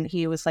 3D, and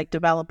he was like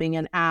developing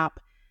an app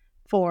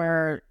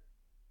for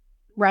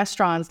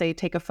restaurants. They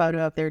take a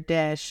photo of their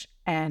dish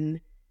and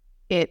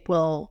it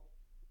will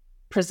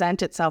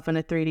present itself in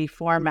a 3D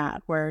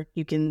format where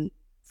you can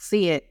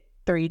see it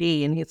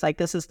 3D. And he's like,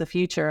 this is the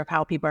future of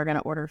how people are going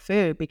to order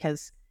food,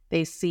 because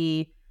they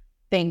see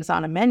things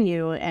on a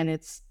menu and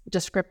it's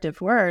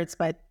descriptive words,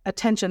 but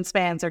attention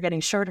spans are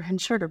getting shorter and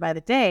shorter by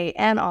the day.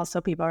 And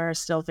also people are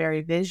still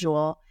very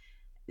visual.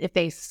 If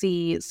they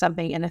see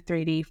something in a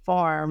 3D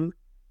form,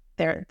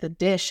 the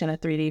dish in a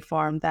 3D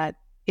form, that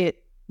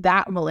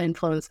will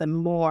influence them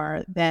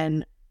more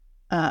than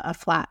a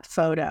flat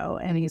photo.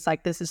 And he's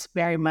like, this is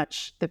very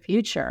much the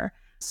future.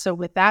 So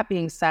with that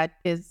being said,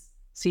 is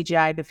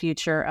CGI the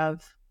future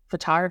of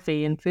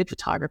photography and food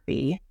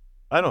photography?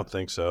 I don't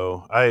think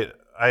so.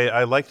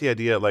 I like the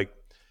idea. Like,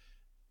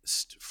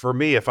 for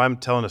me, if I'm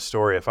telling a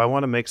story, if I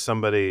want to make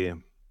somebody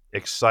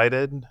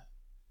excited,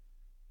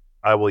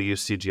 I will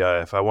use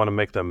CGI. If I want to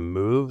make them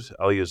moved,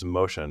 I'll use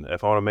motion.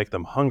 If I want to make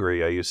them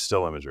hungry, I use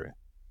still imagery.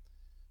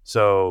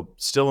 So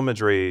still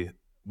imagery,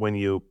 when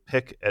you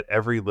pick at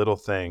every little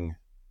thing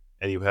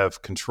and you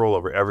have control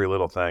over every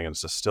little thing, and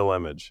it's a still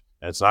image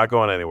and it's not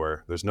going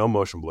anywhere, there's no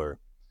motion blur,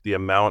 the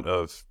amount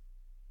of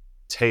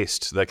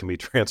taste that can be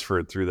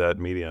transferred through that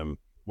medium.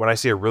 When I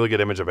see a really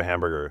good image of a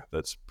hamburger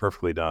that's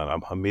perfectly done,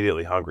 I'm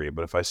immediately hungry.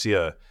 But if I see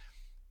a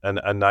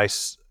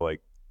nice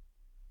like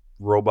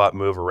robot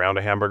move around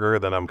a hamburger,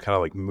 then I'm kind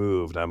of like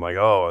moved. I'm like,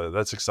 oh,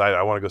 that's exciting.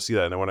 I want to go see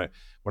that. And then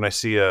when I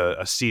see a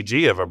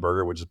CG of a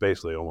burger, which is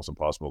basically almost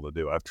impossible to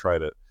do, I've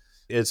tried it.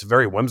 It's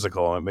very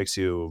whimsical and it makes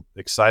you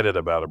excited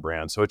about a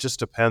brand. So it just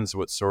depends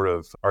what sort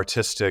of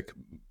artistic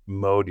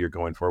mode you're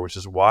going for, which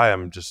is why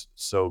I'm just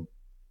so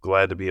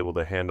glad to be able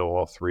to handle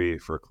all three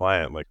for a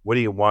client. Like, what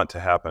do you want to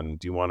happen?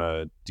 Do you want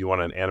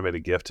an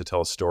animated GIF to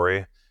tell a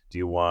story? Do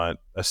you want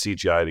a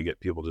CGI to get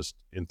people just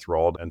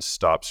enthralled and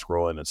stop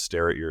scrolling and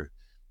stare at your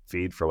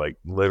feed for like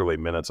literally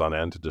minutes on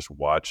end to just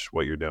watch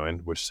what you're doing,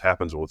 which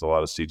happens with a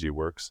lot of CG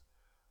works?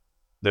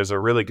 There's a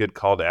really good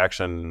call to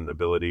action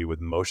ability with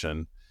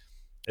motion.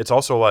 It's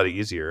also a lot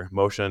easier.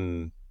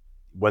 Motion,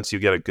 once you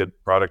get a good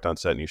product on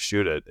set and you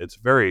shoot it, it's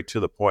very to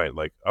the point.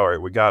 Like, all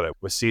right, we got it.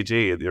 With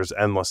CG, there's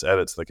endless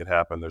edits that could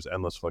happen. There's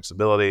endless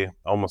flexibility,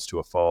 almost to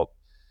a fault.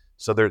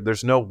 So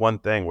there's no one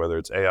thing, whether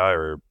it's AI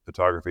or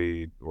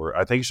photography, or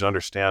I think you should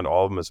understand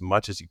all of them as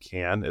much as you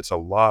can. It's a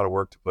lot of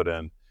work to put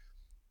in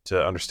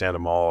to understand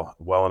them all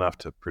well enough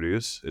to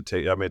produce. It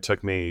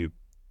took me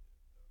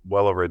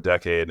well over a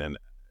decade and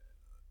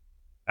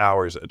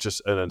hours,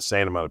 just an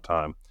insane amount of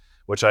time,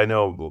 which I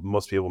know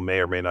most people may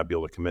or may not be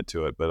able to commit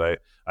to it. But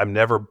I'm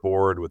never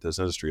bored with this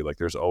industry. Like,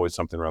 there's always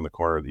something around the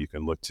corner that you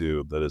can look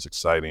to that is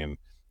exciting,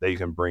 that you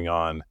can bring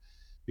on,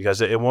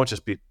 because it won't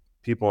just be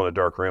people in a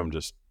dark room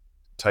just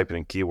typing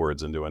in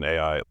keywords into an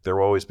AI. There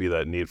will always be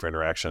that need for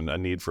interaction, a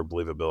need for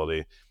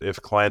believability.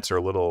 If clients are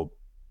a little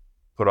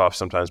put off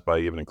sometimes by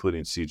even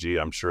including CG,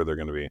 I'm sure they're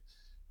going to be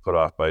put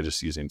off by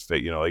just using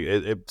fake,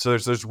 so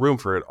there's room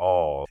for it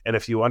all. And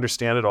if you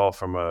understand it all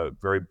from a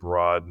very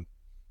broad,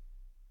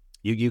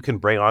 you can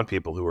bring on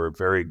people who are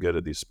very good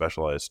at these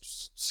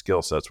specialized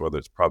skill sets, whether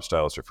it's prop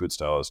stylist or food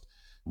stylist,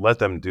 let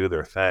them do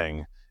their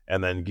thing.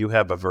 And then you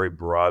have a very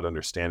broad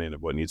understanding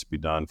of what needs to be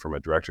done from a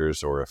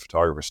director's or a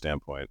photographer's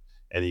standpoint.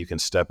 And you can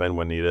step in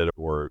when needed,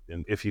 or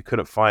if you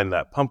couldn't find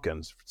that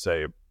pumpkin,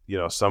 say,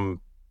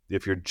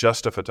 if you're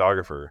just a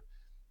photographer,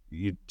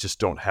 you just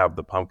don't have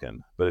the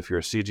pumpkin. But if you're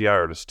a CGI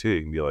artist too,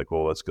 you can be like,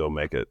 well, let's go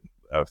make it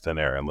out of thin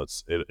air, and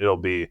it'll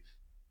be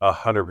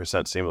 100%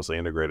 seamlessly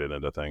integrated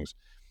into things.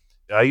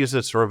 I use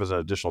it sort of as an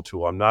additional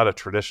tool. I'm not a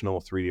traditional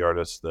 3D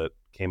artist that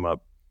came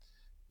up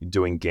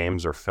doing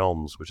games or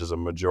films, which is a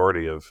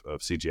majority of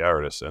CGI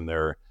artists, and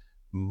they're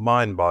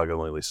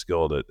mind-bogglingly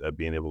skilled at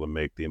being able to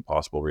make the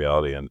impossible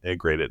reality and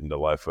integrate it into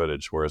live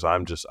footage. Whereas I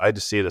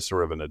just see it as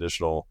sort of an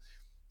additional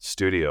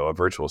studio, a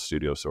virtual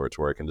studio sorts,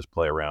 where I can just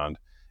play around.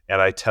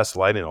 And I test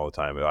lighting all the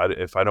time.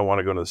 If I don't want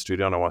to go into the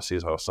studio and I want to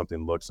see how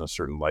something looks in a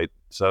certain light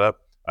setup,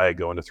 I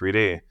go into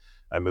 3D.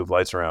 I move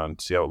lights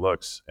around, see how it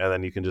looks. And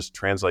then you can just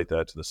translate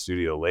that to the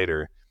studio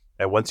later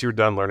And once you're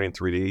done learning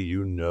 3D,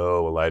 you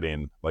know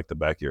lighting like the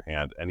back of your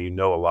hand, and you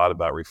know a lot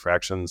about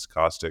refractions,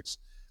 caustics,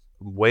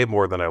 way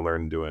more than I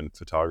learned doing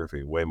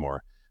photography, way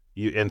more.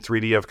 You in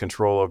 3D you have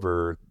control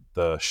over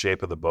the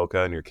shape of the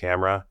bokeh in your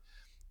camera.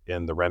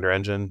 In the render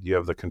engine, you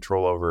have the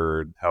control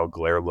over how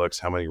glare looks,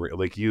 how many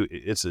like you.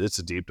 It's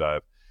a deep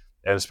dive,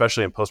 and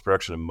especially in post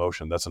production and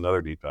motion, that's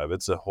another deep dive.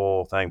 It's a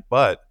whole thing.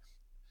 But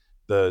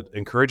the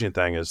encouraging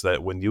thing is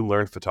that when you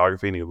learn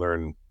photography and you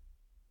learn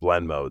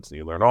blend modes and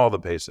you learn all the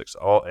basics,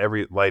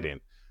 every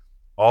lighting,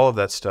 all of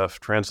that stuff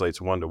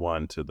translates one to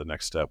one to the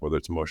next step, whether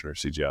it's motion or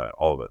CGI,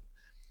 all of it.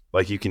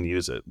 Like you can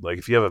use it. Like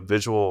if you have a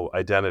visual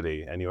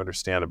identity and you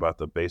understand about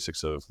the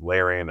basics of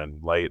layering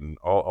and light and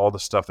all the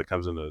stuff that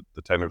comes into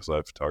the technical side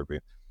of photography,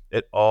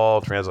 it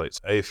all translates.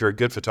 If you're a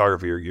good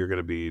photographer, you're going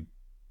to be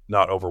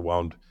not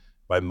overwhelmed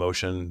by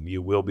motion.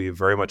 You will be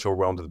very much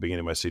overwhelmed at the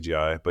beginning by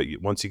CGI, but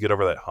once you get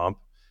over that hump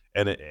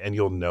and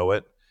you'll know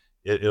it,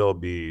 it'll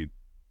be,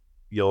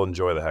 you'll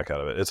enjoy the heck out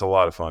of it. It's a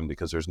lot of fun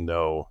because there's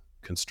no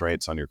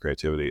constraints on your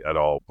creativity at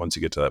all once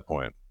you get to that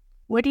point.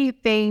 What do you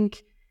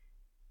think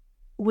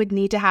would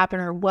need to happen,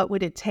 or what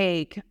would it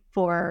take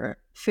for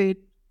food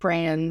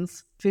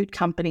brands, food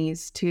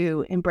companies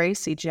to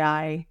embrace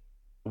CGI?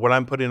 What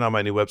I'm putting on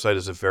my new website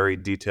is a very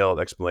detailed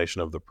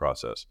explanation of the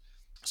process.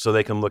 So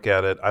they can look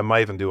at it. I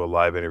might even do a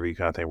live interview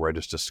kind of thing where I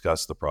just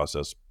discuss the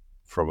process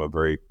from a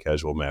very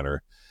casual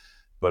manner,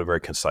 but a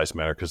very concise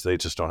manner, because they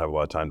just don't have a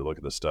lot of time to look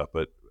at this stuff.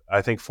 But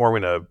I think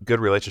forming a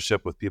good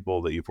relationship with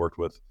people that you've worked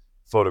with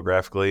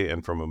photographically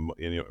and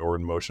or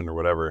in motion or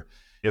whatever,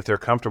 if they're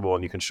comfortable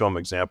and you can show them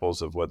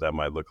examples of what that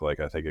might look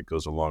like, I think it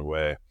goes a long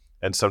way.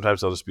 And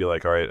sometimes they'll just be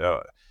like, all right,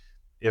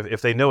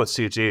 if they know it's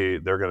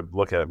CG, they're going to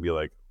look at it and be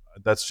like,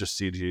 that's just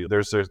CG.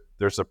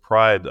 There's a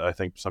pride I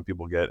think some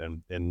people get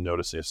in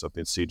noticing if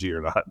something's CG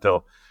or not.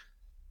 They'll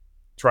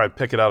try and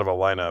pick it out of a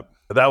lineup.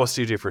 But that was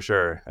CG for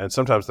sure. And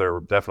sometimes they're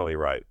definitely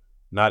right.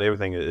 Not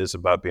everything is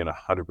about being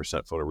 100%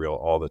 photoreal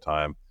all the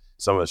time.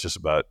 Some of it's just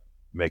about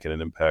making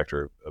an impact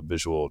or a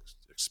visual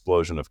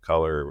explosion of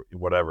color, or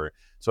whatever.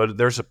 So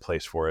there's a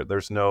place for it.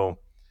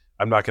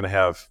 I'm not going to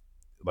have,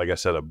 like I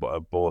said, a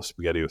bowl of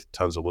spaghetti with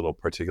tons of little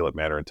particulate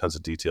matter and tons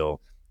of detail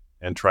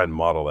and try and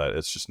model that.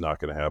 It's just not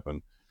going to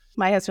happen.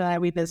 My husband and I,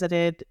 we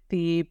visited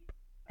the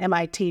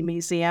MIT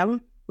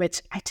Museum,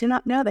 which I did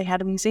not know they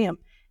had a museum.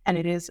 And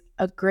it is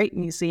a great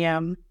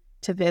museum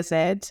to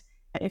visit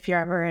if you're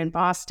ever in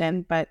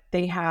Boston, but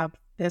they have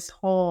this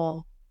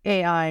whole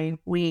AI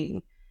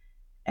wing,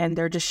 and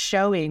they're just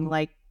showing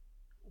like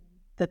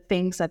the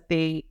things that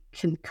they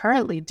can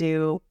currently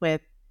do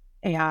with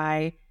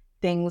AI,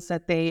 things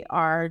that they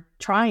are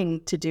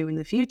trying to do in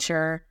the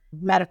future,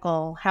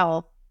 medical,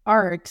 health,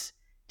 art,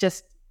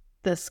 just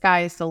the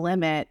sky's the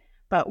limit.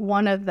 But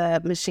one of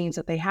the machines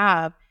that they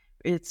have,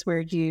 it's where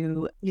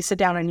you sit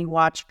down and you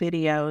watch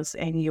videos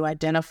and you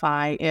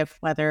identify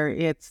whether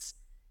it's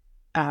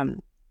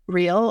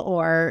real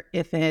or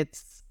if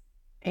it's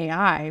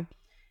AI.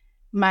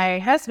 My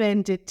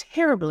husband did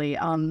terribly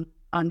on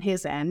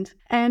his end,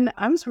 and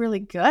I was really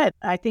good.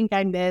 I think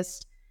I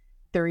missed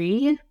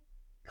 3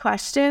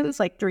 questions,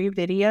 like 3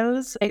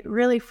 videos. It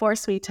really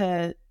forced me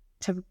to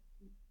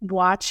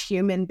watch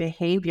human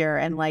behavior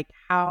and like,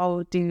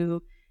 how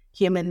do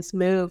humans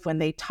move when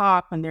they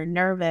talk, when they're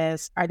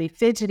nervous? Are they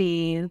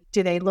fidgety?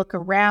 Do they look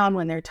around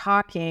when they're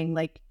talking?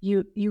 Like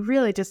you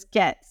really just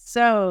get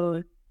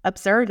so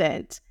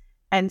observant.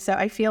 And so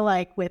I feel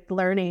like with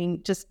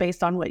learning, just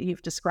based on what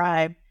you've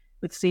described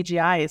with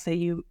CGI, is that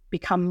you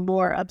become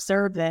more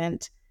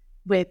observant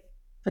with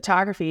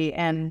photography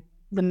and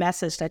the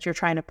message that you're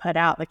trying to put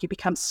out. Like you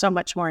become so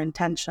much more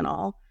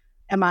intentional.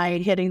 Am I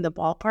hitting the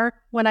ballpark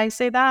when I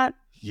say that?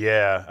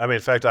 Yeah. I mean,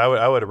 in fact,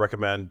 I would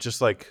recommend, just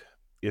like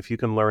if you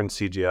can learn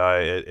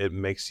CGI, it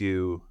makes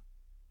you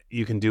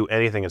can do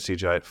anything in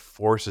CGI. It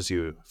forces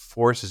you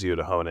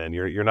to hone in.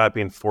 You're not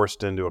being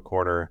forced into a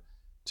corner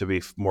to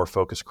be more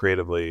focused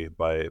creatively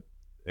by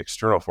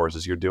external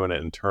forces. You're doing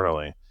it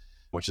internally,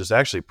 which is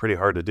actually pretty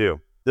hard to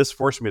do. This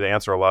forced me to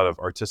answer a lot of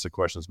artistic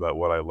questions about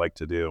what I like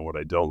to do and what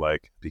I don't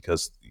like,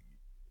 because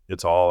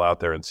it's all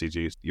out there in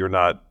CG. You're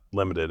not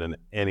limited in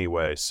any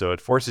way. So it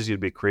forces you to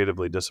be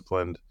creatively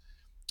disciplined,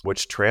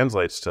 which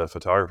translates to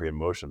photography and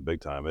motion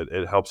big time.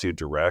 It helps you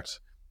direct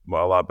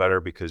a lot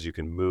better because you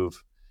can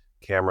move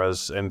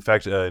cameras. In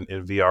fact, in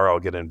VR, I'll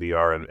get in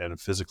VR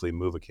and physically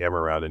move a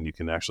camera around, and you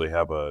can actually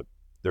have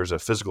there's a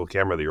physical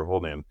camera that you're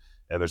holding,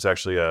 and there's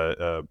actually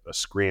a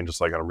screen just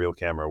like on a real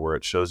camera where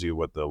it shows you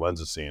what the lens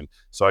is seeing.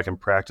 So I can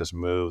practice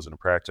moves and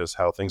practice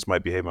how things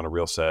might behave on a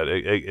real set.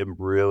 It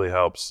really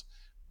helps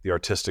the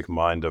artistic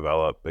mind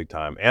develop big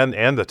time,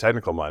 and the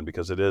technical mind,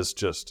 because it is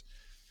just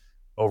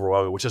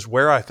overwhelming, which is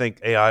where I think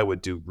AI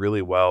would do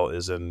really well,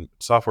 is in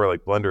software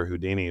like Blender,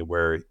 Houdini,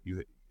 where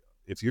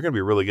if you're going to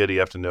be really good, you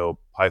have to know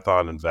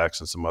Python and Vex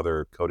and some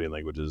other coding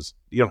languages.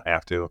 You don't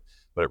have to,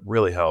 but it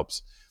really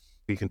helps.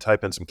 You can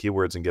type in some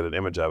keywords and get an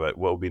image of it.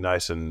 What would be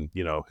nice in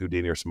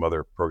Houdini or some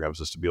other programs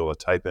is to be able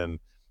to type in,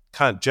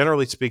 kind of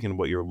generally speaking,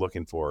 what you're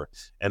looking for,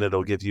 and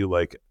it'll give you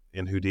like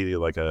in Houdini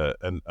like a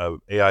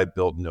AI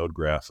built node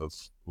graph of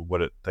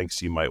what it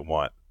thinks you might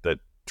want that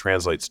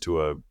translates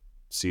to a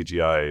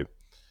CGI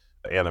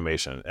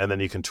animation, and then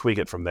you can tweak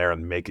it from there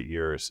and make it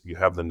yours. You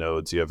have the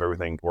nodes, you have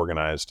everything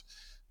organized.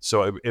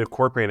 So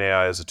incorporating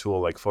AI as a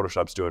tool like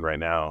Photoshop's doing right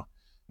now,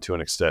 to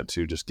an extent,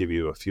 to just give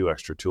you a few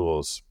extra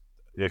tools,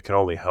 it can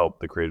only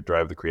help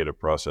drive the creative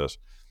process.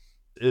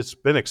 It's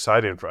been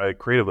exciting,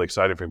 creatively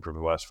exciting for me for the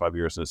last 5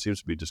 years, and it seems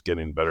to be just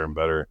getting better and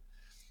better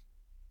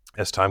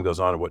as time goes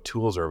on and what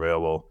tools are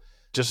available.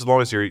 Just as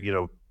long as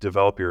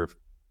develop your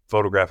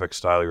photographic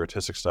style, your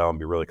artistic style, and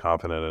be really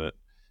confident in it,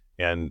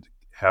 and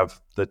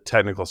have the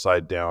technical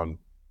side down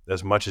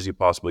as much as you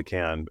possibly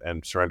can,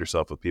 and surround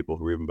yourself with people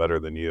who are even better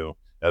than you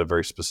at a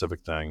very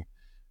specific thing,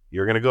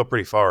 you're going to go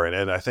pretty far.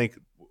 And I think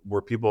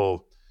where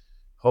people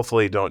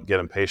hopefully don't get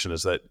impatient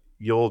is that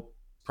you'll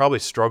probably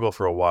struggle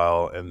for a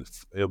while, and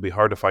it'll be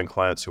hard to find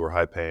clients who are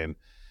high paying.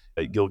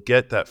 You'll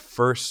get that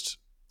first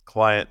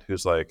client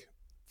who's like,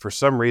 for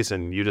some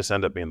reason, you just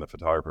end up being the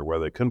photographer, where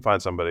they couldn't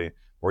find somebody,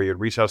 or you'd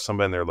reach out to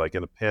somebody and they're like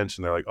in a pinch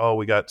and they're like, oh,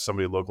 we got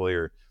somebody locally,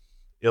 or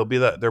there'll be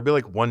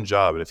like one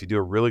job. And if you do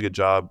a really good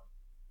job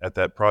at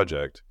that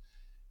project,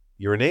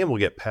 your name will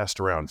get passed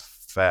around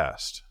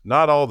fast.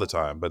 Not all the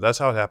time, but that's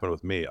how it happened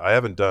with me. I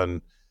haven't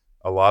done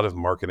a lot of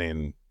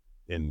marketing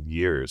in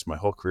years. My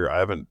whole career, I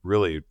haven't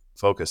really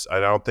focused. I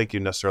don't think you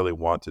necessarily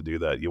want to do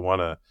that. You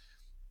want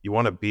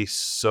to be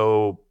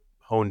so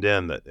honed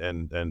in that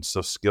and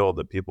so skilled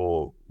that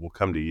people will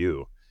come to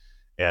you,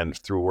 and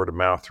through word of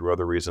mouth, through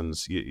other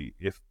reasons.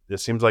 If it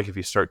seems like if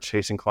you start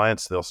chasing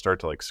clients, they'll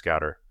start to like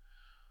scatter.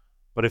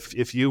 But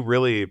if you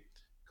really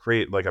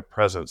create like a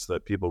presence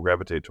that people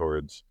gravitate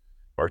towards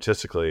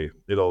artistically,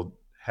 it'll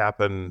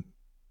happen.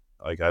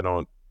 Like, I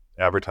don't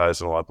advertise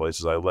in a lot of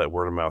places. I let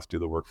word of mouth do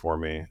the work for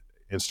me.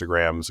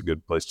 Instagram's a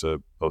good place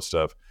to post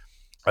stuff.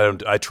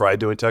 I tried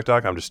doing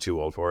TikTok. I'm just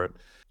too old for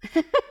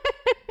it.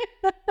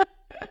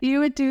 You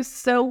would do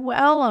so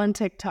well on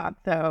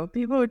TikTok, though.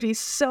 People would be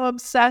so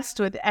obsessed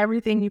with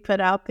everything you put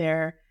out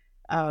there.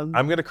 I'm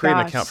going to create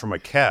an account for my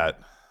cat.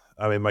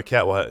 I mean, my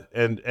cat will have,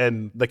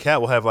 and the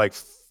cat will have like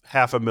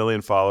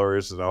 500,000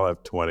 followers, and I'll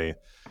have 20.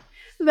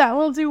 That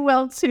will do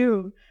well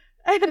too.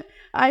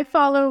 I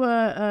follow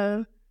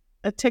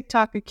a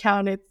TikTok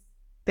account.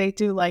 They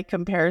do like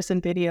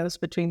comparison videos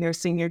between their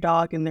senior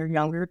dog and their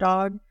younger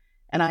dog.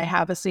 And I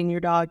have a senior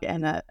dog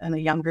and a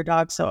younger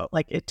dog, so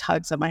like it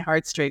tugs at my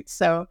heartstrings.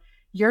 So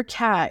your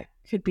cat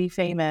could be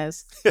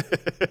famous.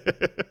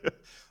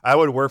 I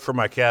would work for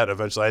my cat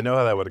eventually. I know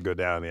how that would go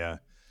down. Yeah,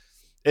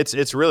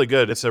 it's really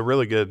good. It's a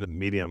really good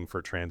medium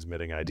for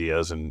transmitting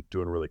ideas and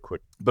doing really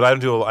quick. But I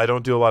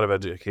don't do a lot of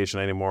education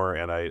anymore,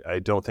 and I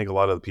don't think a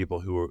lot of the people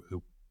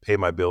who pay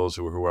my bills,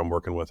 who I'm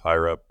working with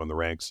higher up on the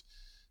ranks,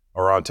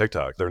 are on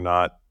TikTok. They're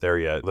not there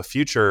yet. The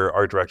future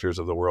art directors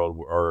of the world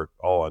are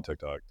all on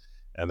TikTok,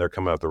 and they're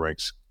coming up the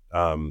ranks.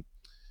 And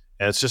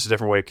it's just a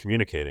different way of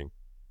communicating.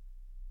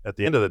 At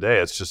the end of the day,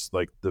 it's just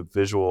like the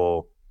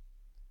visual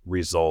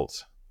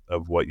result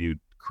of what you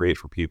create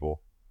for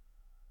people.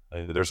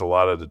 There's a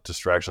lot of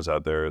distractions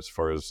out there as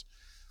far as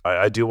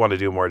I do want to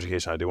do more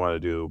education. I do want to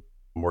do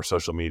more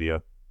social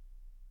media,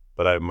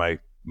 but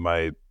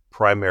my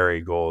primary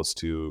goal is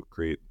to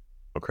create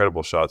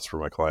incredible shots for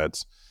my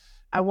clients.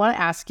 I want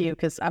to ask you,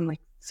 because I'm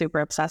like super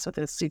obsessed with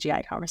this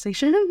CGI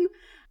conversation.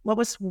 What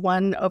was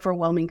one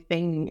overwhelming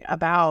thing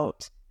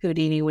about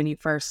Houdini when you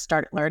first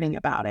started learning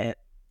about it?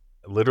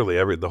 Literally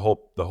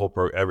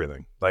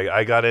everything. Like,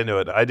 I got into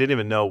it. I didn't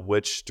even know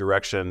which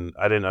direction.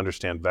 I didn't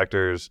understand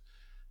vectors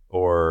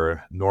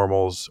or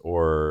normals,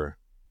 or,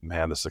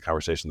 man, this is a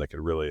conversation that could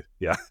really,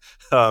 yeah.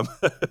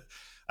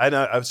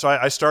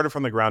 I started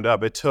from the ground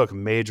up. It took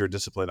major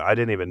discipline I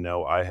didn't even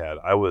know I had.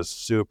 I was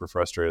super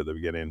frustrated at the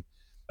beginning.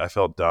 I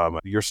felt dumb.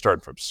 You're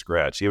starting from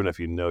scratch, even if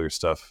you know your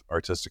stuff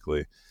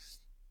artistically.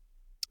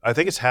 I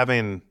think it's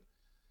having,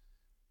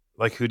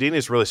 like, Houdini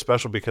is really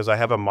special because I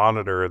have a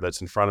monitor that's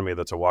in front of me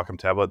that's a Wacom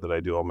tablet that I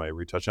do all my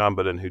retouch on.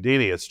 But in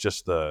Houdini, it's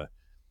the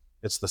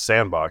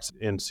sandbox.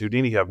 In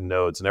Houdini, you have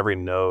nodes, and every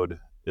node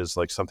is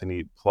like something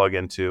you plug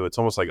into. It's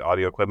almost like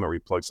audio equipment where you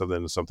plug something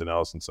into something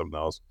else and something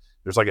else.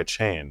 There's like a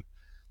chain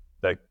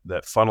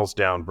that funnels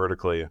down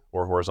vertically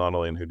or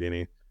horizontally in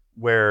Houdini,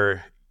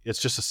 where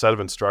it's just a set of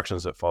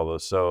instructions that follow.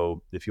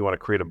 So if you want to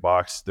create a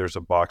box, there's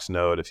a box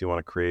node. If you want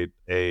to create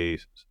a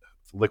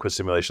liquid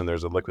simulation,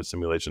 there's a liquid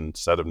simulation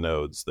set of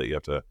nodes that you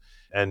have to,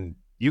 and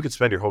you could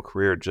spend your whole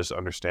career just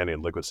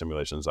understanding liquid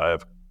simulations. I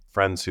have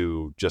friends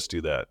who just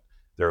do that.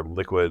 They're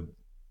liquid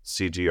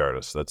CG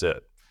artists. That's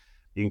it.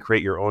 You can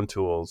create your own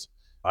tools.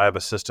 I have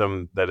a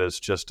system that is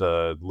just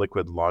a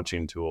liquid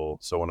launching tool.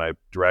 So when I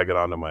drag it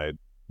onto my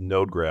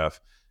node graph,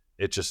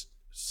 it just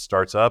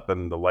starts up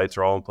and the lights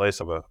are all in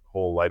place. I have a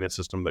whole lighting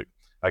system that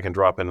I can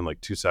drop in like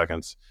 2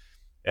 seconds.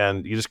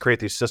 And you just create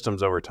these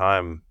systems over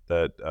time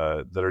that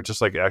are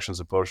just like actions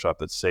in Photoshop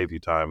that save you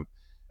time.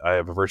 I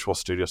have a virtual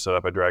studio set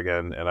up. I drag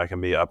in, and I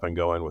can be up and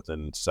going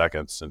within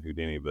seconds in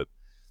Houdini. But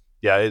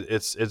yeah,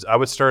 it's. I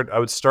would start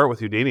with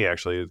Houdini,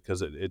 actually,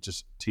 because it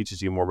just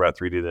teaches you more about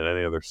 3D than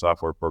any other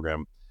software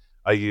program.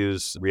 I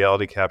use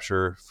reality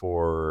capture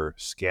for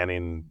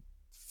scanning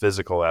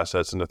physical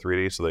assets into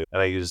 3D.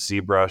 And I use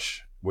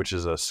ZBrush, which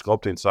is a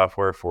sculpting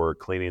software for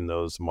cleaning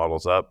those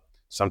models up,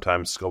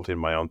 sometimes sculpting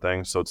my own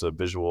things. So it's a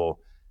visual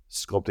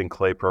sculpting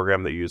clay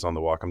program that you use on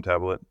the Wacom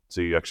tablet.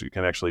 So you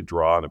can actually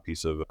draw on a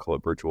piece of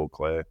virtual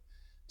clay.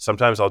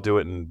 Sometimes I'll do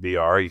it in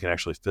VR. You can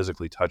actually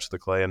physically touch the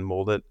clay and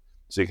mold it.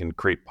 So you can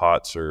create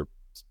pots or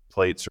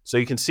plates. So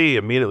you can see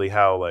immediately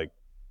how like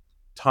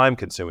time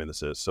consuming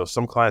this is. So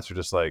some clients are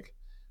just like,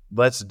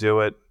 let's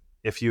do it.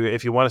 If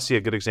you want to see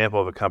a good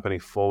example of a company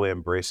fully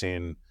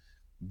embracing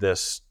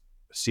this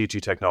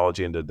CG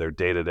technology into their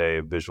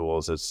day-to-day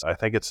visuals,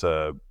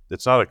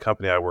 it's not a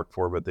company I work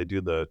for, but they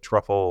do the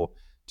truffle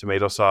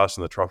tomato sauce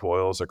and the truffle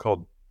oils. They're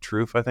called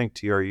Truff, I think,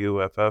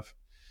 TRUFF.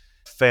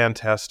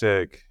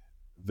 Fantastic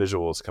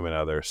visuals coming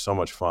out of there. So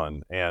much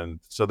fun.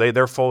 And so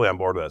they're fully on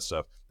board with that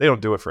stuff. They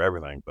don't do it for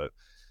everything, but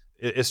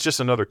it's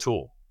just another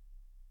tool.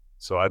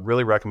 So I'd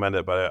really recommend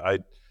it, but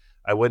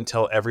I wouldn't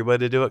tell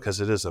everybody to do it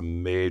because it is a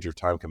major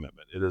time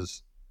commitment. It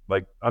is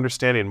like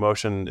understanding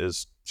motion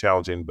is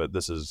challenging, but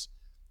this is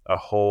a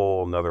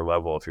whole nother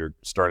level if you're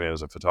starting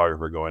as a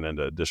photographer going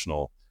into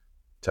additional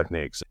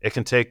techniques. It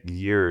can take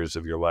years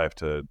of your life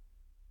to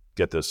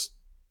get this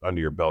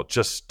under your belt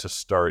just to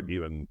start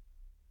even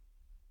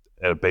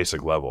at a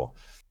basic level.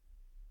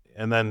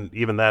 And then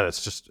even that,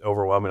 it's just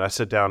overwhelming. I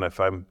sit down, if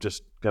I'm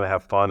just going to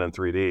have fun in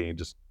 3D and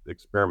just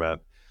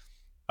experiment,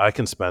 I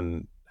can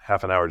spend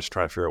half an hour just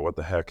trying to figure out what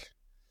the heck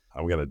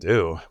I'm going to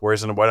do.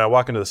 Whereas when I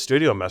walk into the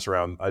studio and mess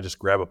around, I just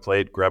grab a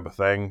plate, grab a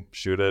thing,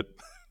 shoot it.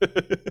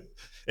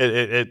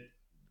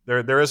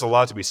 There is a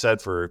lot to be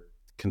said for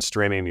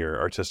constraining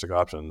your artistic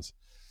options,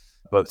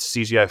 but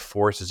CGI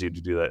forces you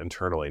to do that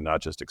internally,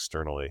 not just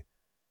externally.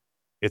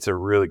 It's a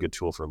really good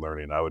tool for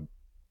learning. I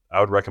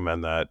would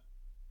recommend that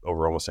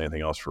over almost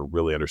anything else for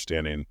really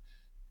understanding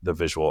the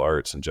visual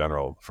arts in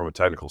general from a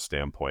technical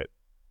standpoint.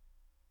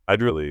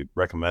 I'd really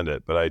recommend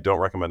it, but I don't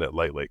recommend it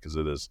lightly because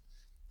it is,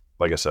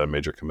 like I said, a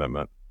major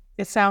commitment.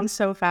 It sounds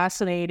so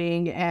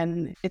fascinating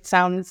and it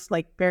sounds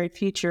like very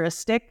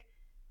futuristic.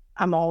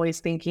 I'm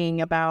always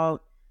thinking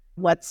about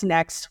what's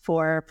next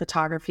for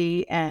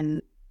photography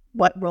and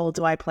what role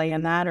do I play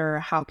in that, or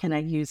how can I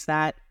use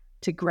that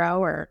to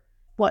grow, or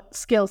what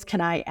skills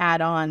can I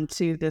add on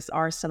to this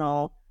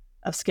arsenal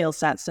of skill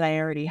sets that I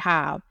already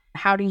have.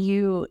 How do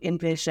you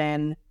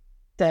envision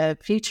the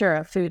future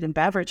of food and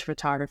beverage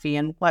photography,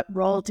 and what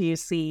role do you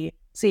see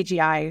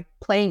CGI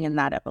playing in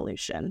that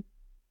evolution?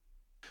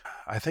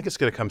 I think it's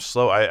going to come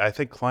slow. I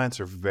think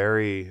clients are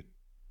very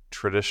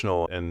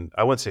traditional, and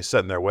I wouldn't say set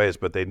in their ways,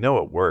 but they know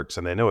it works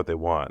and they know what they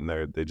want,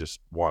 and they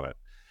just want it.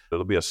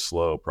 It'll be a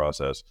slow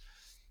process.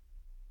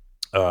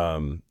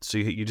 So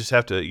you just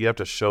have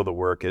to show the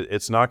work.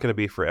 It's not going to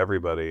be for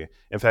everybody.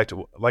 In fact,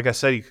 like I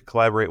said, you could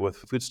collaborate with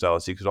food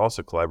stylists. You could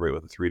also collaborate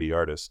with a 3D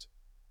artist.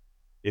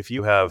 If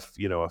you have,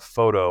 a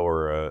photo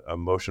or a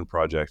motion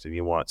project and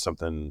you want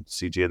something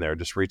CG in there,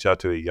 just reach out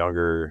to a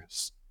younger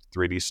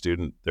 3D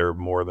student. They're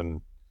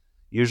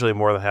usually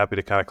more than happy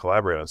to kind of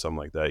collaborate on something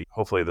like that.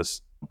 Hopefully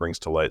this brings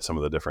to light some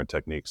of the different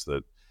techniques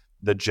that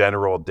the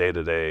general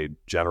day-to-day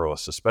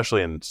generalists,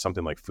 especially in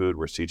something like food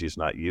where CG is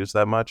not used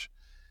that much,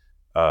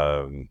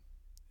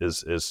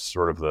 is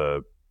sort of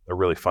a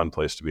really fun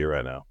place to be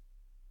right now.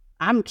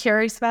 I'm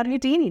curious about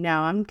Houdini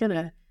now. I'm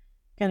gonna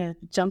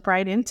jump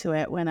right into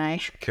it when I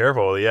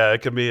Careful, yeah,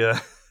 it could be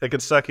it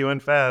could suck you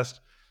in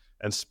fast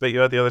and spit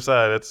you out the other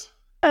side.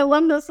 I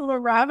love those little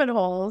rabbit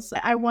holes.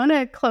 I want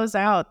to close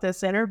out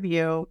this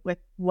interview with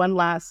one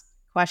last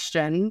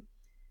question.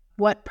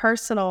 What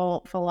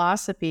personal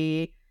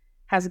philosophy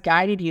has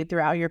guided you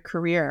throughout your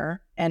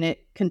career and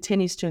it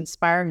continues to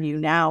inspire you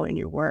now in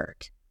your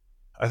work?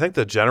 I think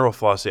the general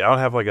philosophy, I don't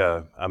have like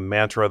a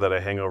mantra that I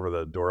hang over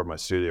the door of my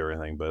studio or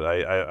anything, but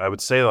I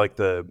would say like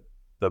the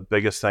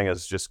biggest thing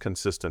is just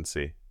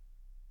consistency.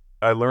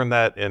 I learned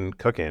that in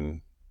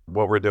cooking.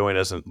 What we're doing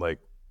isn't like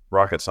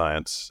rocket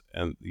science,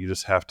 and you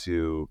just have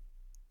to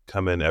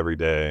come in every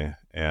day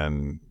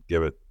and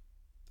give it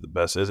the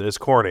best. It's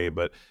corny,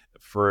 but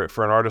for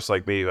an artist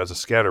like me who has a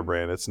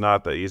scatterbrain, it's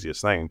not the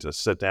easiest thing to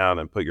sit down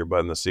and put your butt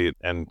in the seat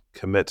and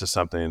commit to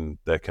something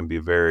that can be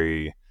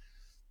very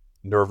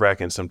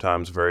nerve-wracking,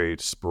 sometimes very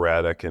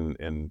sporadic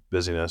in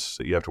busyness.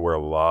 You have to wear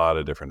a lot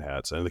of different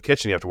hats. And in the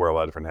kitchen, you have to wear a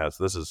lot of different hats.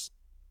 This is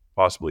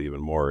possibly even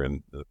more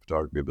in the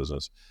photography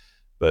business.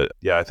 But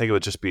yeah, I think it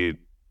would just be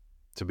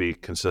to be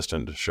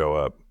consistent, to show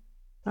up.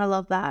 I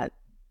love that.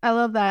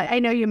 I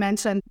know you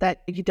mentioned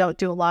that you don't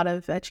do a lot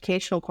of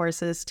educational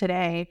courses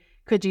today.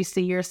 Could you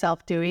see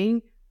yourself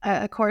doing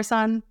a course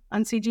on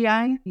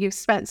CGI? You've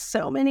spent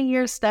so many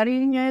years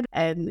studying it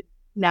and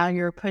now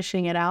you're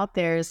pushing it out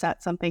there. Is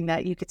that something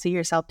that you could see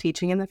yourself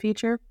teaching in the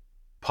future?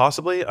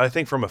 Possibly. I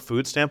think from a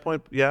food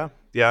standpoint, yeah.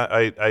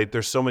 I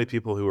there's so many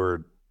people who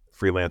are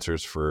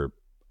freelancers for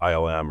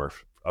ILM or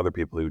other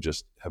people who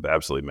just have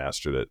absolutely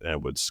mastered it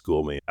and would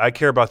school me. I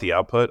care about the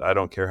output. I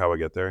don't care how I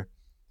get there.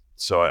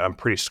 So I'm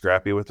pretty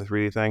scrappy with the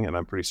 3D thing, and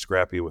I'm pretty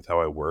scrappy with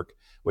how I work,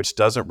 which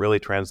doesn't really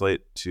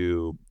translate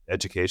to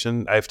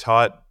education. I've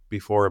taught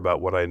before about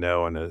what I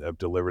know, and I've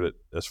delivered it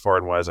as far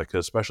and wide as I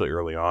could, especially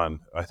early on.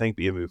 I think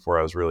even before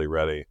I was really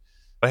ready.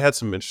 I had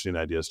some interesting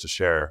ideas to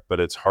share, but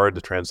it's hard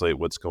to translate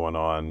what's going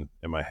on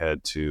in my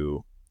head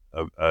to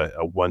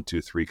a 1,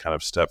 2, 3 kind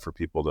of step for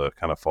people to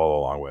kind of follow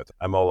along with.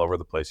 I'm all over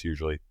the place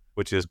usually,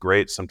 which is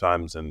great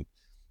sometimes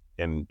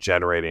in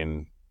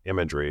generating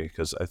imagery,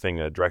 because I think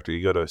a director,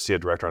 you go to see a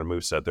director on a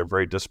movie set, they're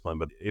very disciplined,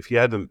 but if you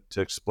had them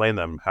to explain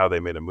them how they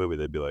made a movie,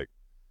 they'd be like,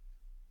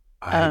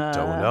 I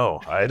don't Uh, know.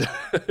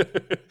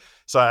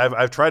 So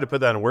I've tried to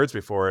put that in words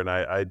before, and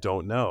I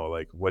don't know.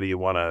 Like, what do you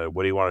want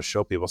to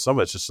show people? Some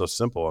of it's just so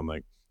simple. I'm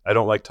like, I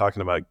don't like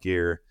talking about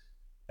gear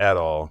at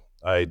all.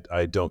 I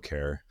don't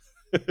care.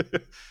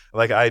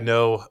 Like, I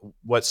know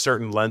what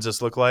certain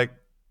lenses look like,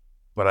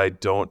 but I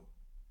don't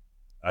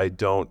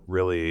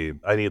really.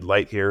 I need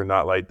light here,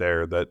 not light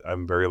there. That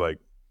I'm very like,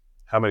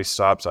 how many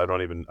stops? I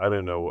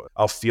don't know.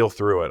 I'll feel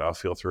through it.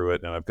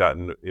 And I've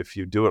gotten, if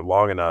you do it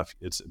long enough,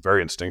 it's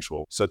very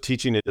instinctual. So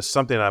teaching it is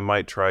something I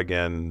might try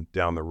again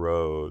down the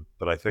road.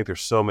 But I think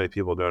there's so many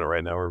people doing it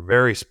right now who are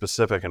very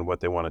specific in what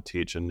they want to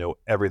teach and know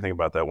everything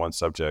about that one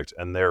subject.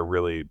 And they're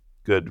really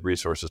good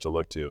resources to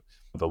look to.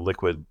 The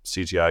liquid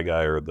CGI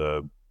guy or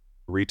the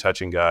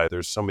retouching guy,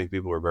 there's so many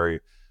people who are very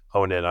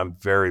honed in. I'm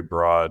very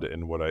broad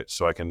in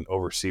so I can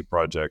oversee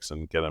projects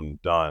and get them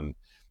done.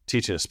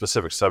 Teaching a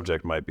specific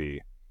subject might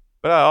be,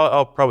 but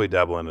I'll probably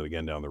dabble in it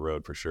again down the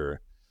road for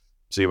sure.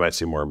 So you might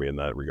see more of me in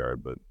that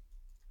regard, but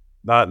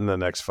not in the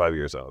next 5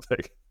 years, I don't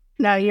think.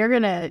 no, you're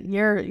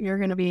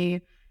gonna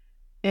be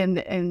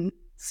in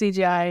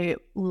CGI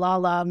La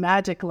La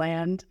Magic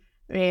Land.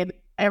 I mean,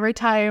 every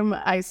time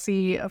I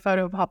see a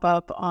photo pop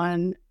up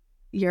on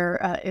your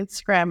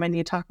Instagram and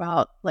you talk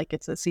about like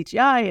it's a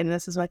CGI and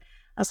this is what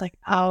I was like,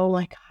 oh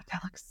my god,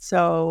 that looks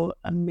so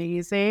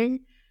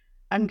amazing.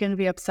 I'm going to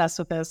be obsessed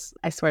with this.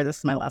 I swear this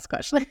is my last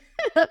question.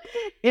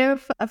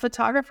 If a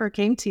photographer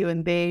came to you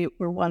and they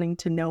were wanting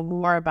to know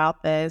more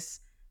about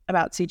this,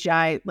 about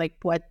CGI, like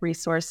what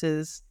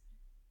resources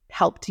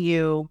helped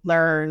you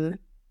learn?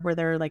 Were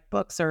there like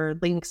books or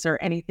links or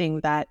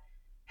anything that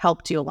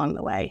helped you along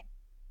the way?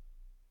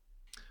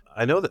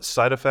 I know that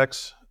Side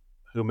Effects,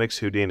 who makes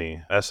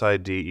Houdini,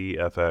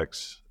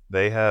 SIDEFX,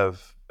 they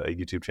have a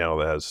YouTube channel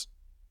that has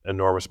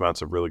enormous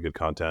amounts of really good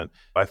content.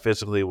 I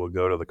physically will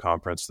go to the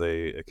conference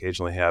they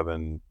occasionally have,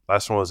 and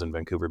last one was in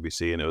Vancouver,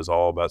 BC, and it was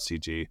all about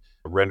CG.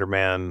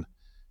 RenderMan,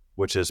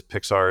 which is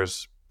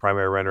Pixar's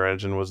primary render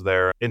engine, was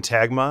there.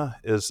 Intagma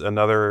is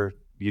another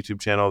YouTube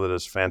channel that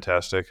is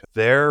fantastic.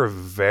 They're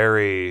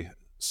very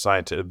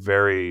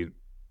scientific,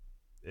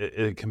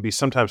 it can be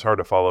sometimes hard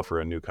to follow for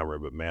a newcomer,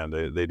 but man,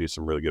 they do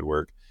some really good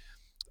work.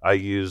 I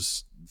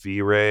use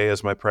V-Ray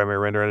as my primary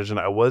render engine.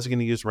 I was going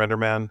to use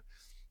RenderMan,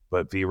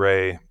 but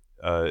V-Ray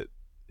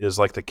is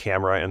like the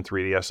camera in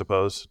 3D, I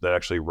suppose, that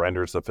actually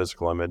renders the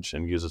physical image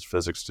and uses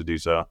physics to do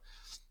so.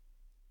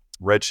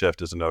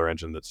 Redshift is another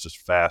engine that's just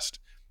fast,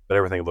 but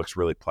everything looks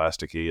really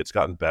plasticky. It's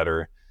gotten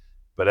better,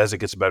 but as it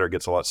gets better, it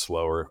gets a lot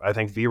slower. I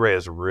think V-Ray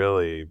is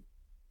really,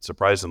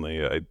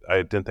 surprisingly,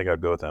 I didn't think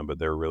I'd go with them, but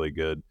they're really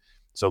good.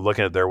 So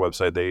looking at their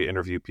website, they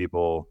interview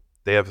people.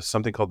 They have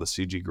something called the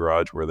CG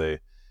Garage where they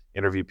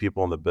interview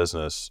people in the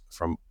business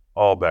from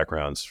all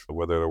backgrounds,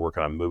 whether they're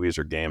working on movies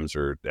or games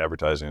or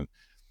advertising.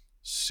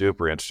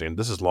 Super interesting.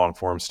 This is long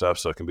form stuff,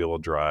 so it can be a little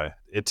dry.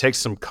 It takes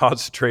some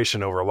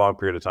concentration over a long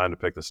period of time to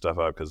pick this stuff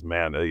up because,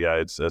 man, yeah,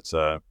 it's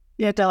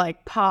You have to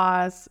like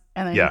pause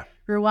and then yeah,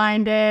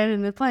 rewind it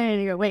and then play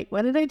and you go, wait,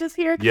 what did I just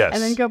hear? yes.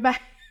 And then go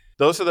back.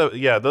 Those are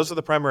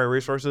the primary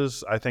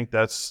resources. I think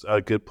that's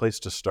a good place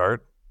to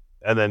start.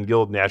 And then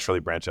you'll naturally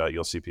branch out.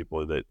 You'll see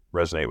people that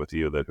resonate with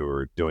you, who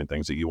are doing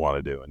things that you want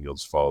to do, and you'll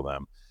just follow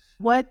them.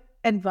 What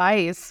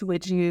advice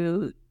would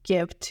you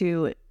give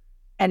to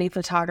any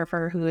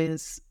photographer who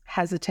is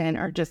hesitant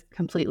or just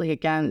completely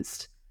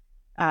against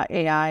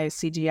AI,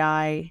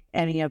 CGI,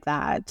 any of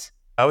that?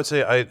 I would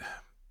say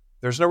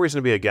there's no reason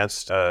to be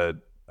against a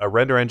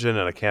render engine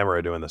and a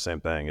camera doing the same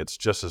thing. It's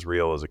just as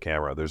real as a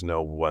camera. There's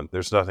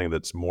nothing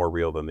that's more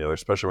real than the other,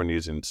 especially when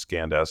using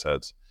scanned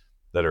assets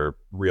that are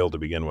real to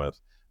begin with.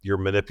 You're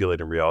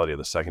manipulating reality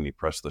the second you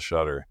press the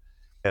shutter.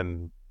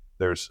 And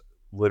there's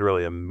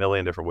literally a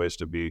million different ways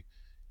to be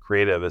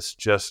creative. It's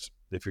just,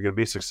 if you're going to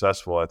be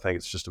successful, I think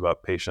it's just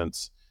about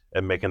patience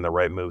and making the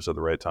right moves at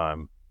the right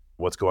time.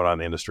 What's going on in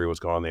the industry, what's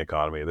going on in the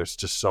economy. There's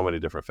just so many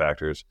different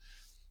factors.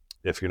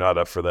 If you're not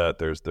up for that,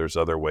 there's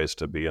other ways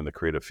to be in the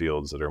creative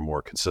fields that are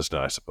more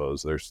consistent, I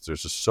suppose. There's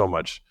just so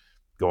much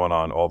going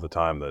on all the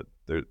time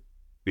that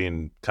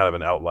being kind of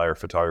an outlier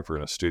photographer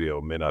in a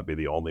studio may not be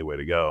the only way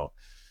to go.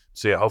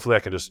 So yeah, hopefully I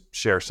can just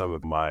share some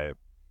of my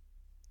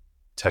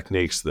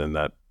techniques then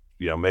that,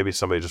 maybe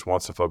somebody just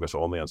wants to focus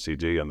only on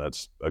CG, and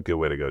that's a good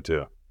way to go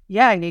too.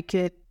 Yeah, and you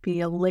could be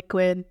a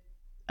liquid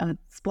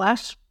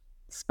splash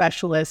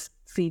specialist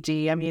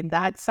CG. I mean,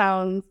 that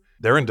sounds...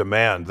 They're in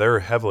demand. They're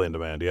heavily in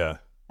demand, yeah.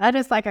 That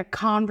is like a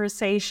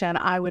conversation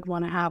I would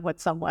want to have with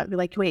someone. Be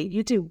like, wait,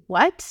 you do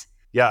what?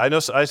 Yeah, I know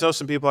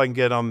some people I can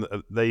get on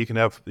that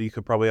you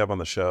could probably have on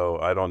the show.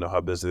 I don't know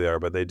how busy they are,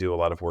 but they do a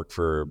lot of work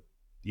for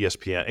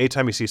ESPN.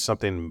 Anytime you see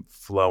something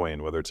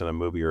flowing, whether it's in a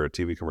movie or a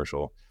TV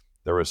commercial,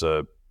 there was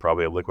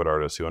probably a liquid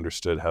artist who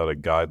understood how to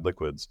guide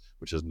liquids,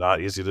 which is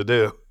not easy to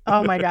do.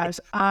 Oh my gosh.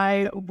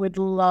 I would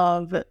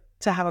love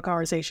to have a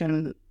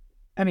conversation.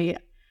 I mean,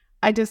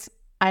 I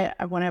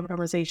want to have a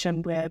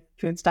conversation with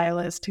food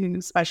stylists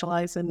who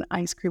specialize in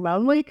ice cream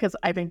only, because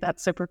I think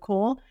that's super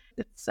cool.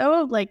 It's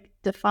so like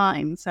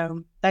defined.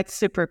 So that's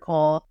super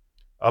cool.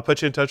 I'll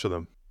put you in touch with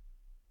them.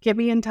 Get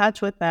me in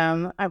touch with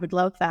them. I would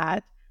love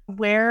that.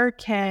 Where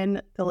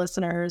can the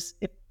listeners,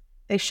 if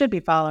they should be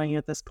following you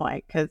at this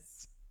point,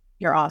 because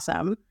you're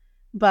awesome,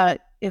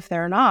 but if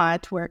they're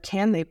not, where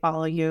can they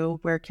follow you?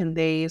 Where can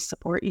they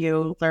support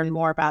you, learn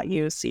more about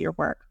you, see your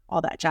work,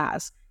 all that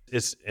jazz?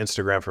 It's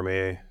Instagram for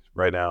me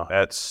right now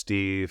at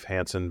Steve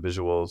Hansen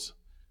Visuals,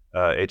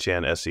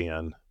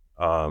 HANSEN.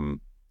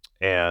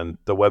 And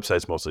the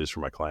website's mostly just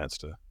for my clients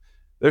to.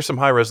 There's some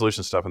high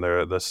resolution stuff in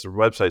there. This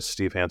website's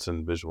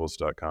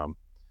stevehansenvisuals.com,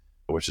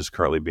 which is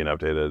currently being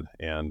updated.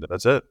 And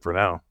that's it for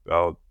now.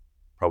 I'll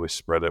probably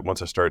spread it.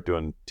 Once I start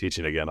doing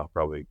teaching again, I'll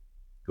probably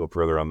go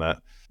further on that.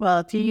 Well,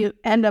 if you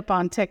end up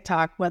on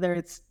TikTok, whether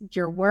it's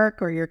your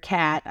work or your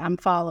cat, I'm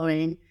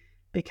following,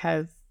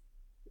 because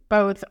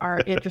both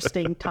are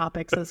interesting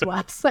topics as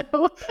well. So,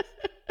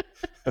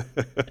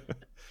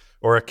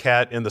 or a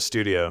cat in the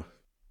studio.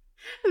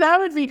 That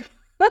would be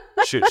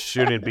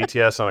shooting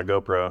BTS on a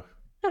GoPro.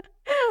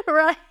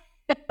 Right.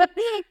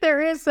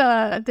 There is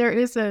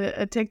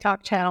a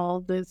TikTok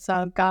channel. This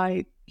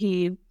guy,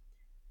 he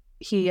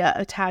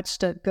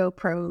attached a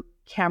GoPro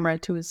camera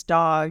to his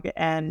dog,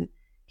 and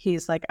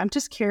he's like, I'm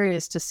just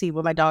curious to see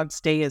what my dog's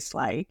day is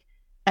like.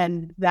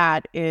 And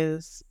that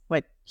is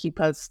what he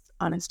posts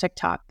on his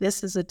TikTok.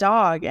 This is a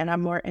dog, and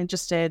I'm more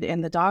interested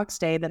in the dog's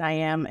day than I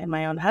am in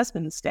my own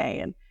husband's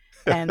day.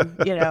 And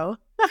you know,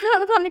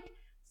 I'm like,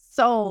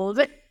 sold.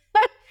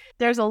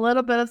 There's a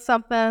little bit of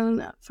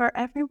something for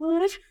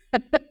everyone.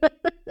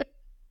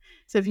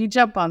 So if you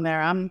jump on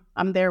there, I'm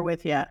there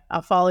with you.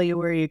 I'll follow you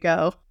where you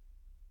go.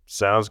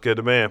 Sounds good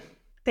to me.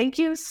 Thank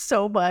you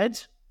so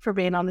much for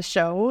being on the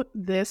show.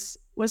 This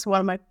was one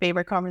of my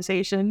favorite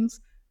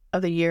conversations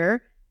of the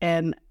year,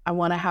 and I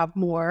want to have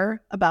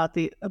more about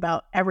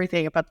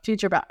everything, about the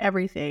future, about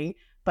everything.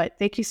 But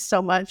thank you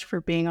so much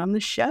for being on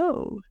the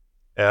show.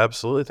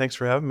 Absolutely. Thanks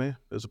for having me. It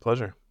was a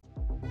pleasure.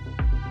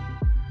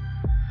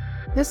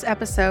 This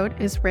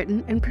episode is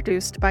written and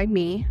produced by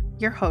me,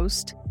 your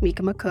host,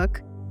 Mika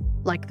McCook.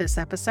 Like this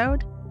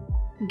episode?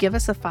 Give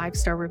us a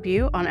 5-star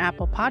review on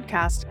Apple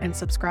Podcasts and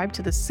subscribe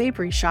to The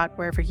Savory Shot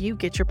wherever you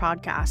get your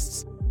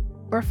podcasts.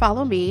 Or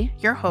follow me,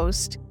 your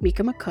host,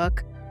 Mika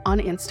McCook, on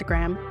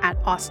Instagram at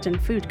Austin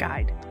Food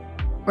Guide.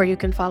 Or you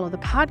can follow the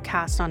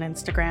podcast on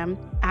Instagram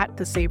at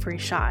The Savory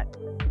Shot.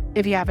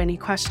 If you have any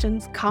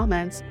questions,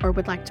 comments, or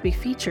would like to be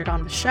featured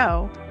on the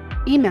show,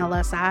 email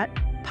us at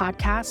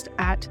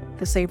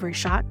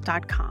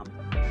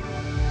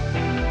podcast@thesavoryshot.com.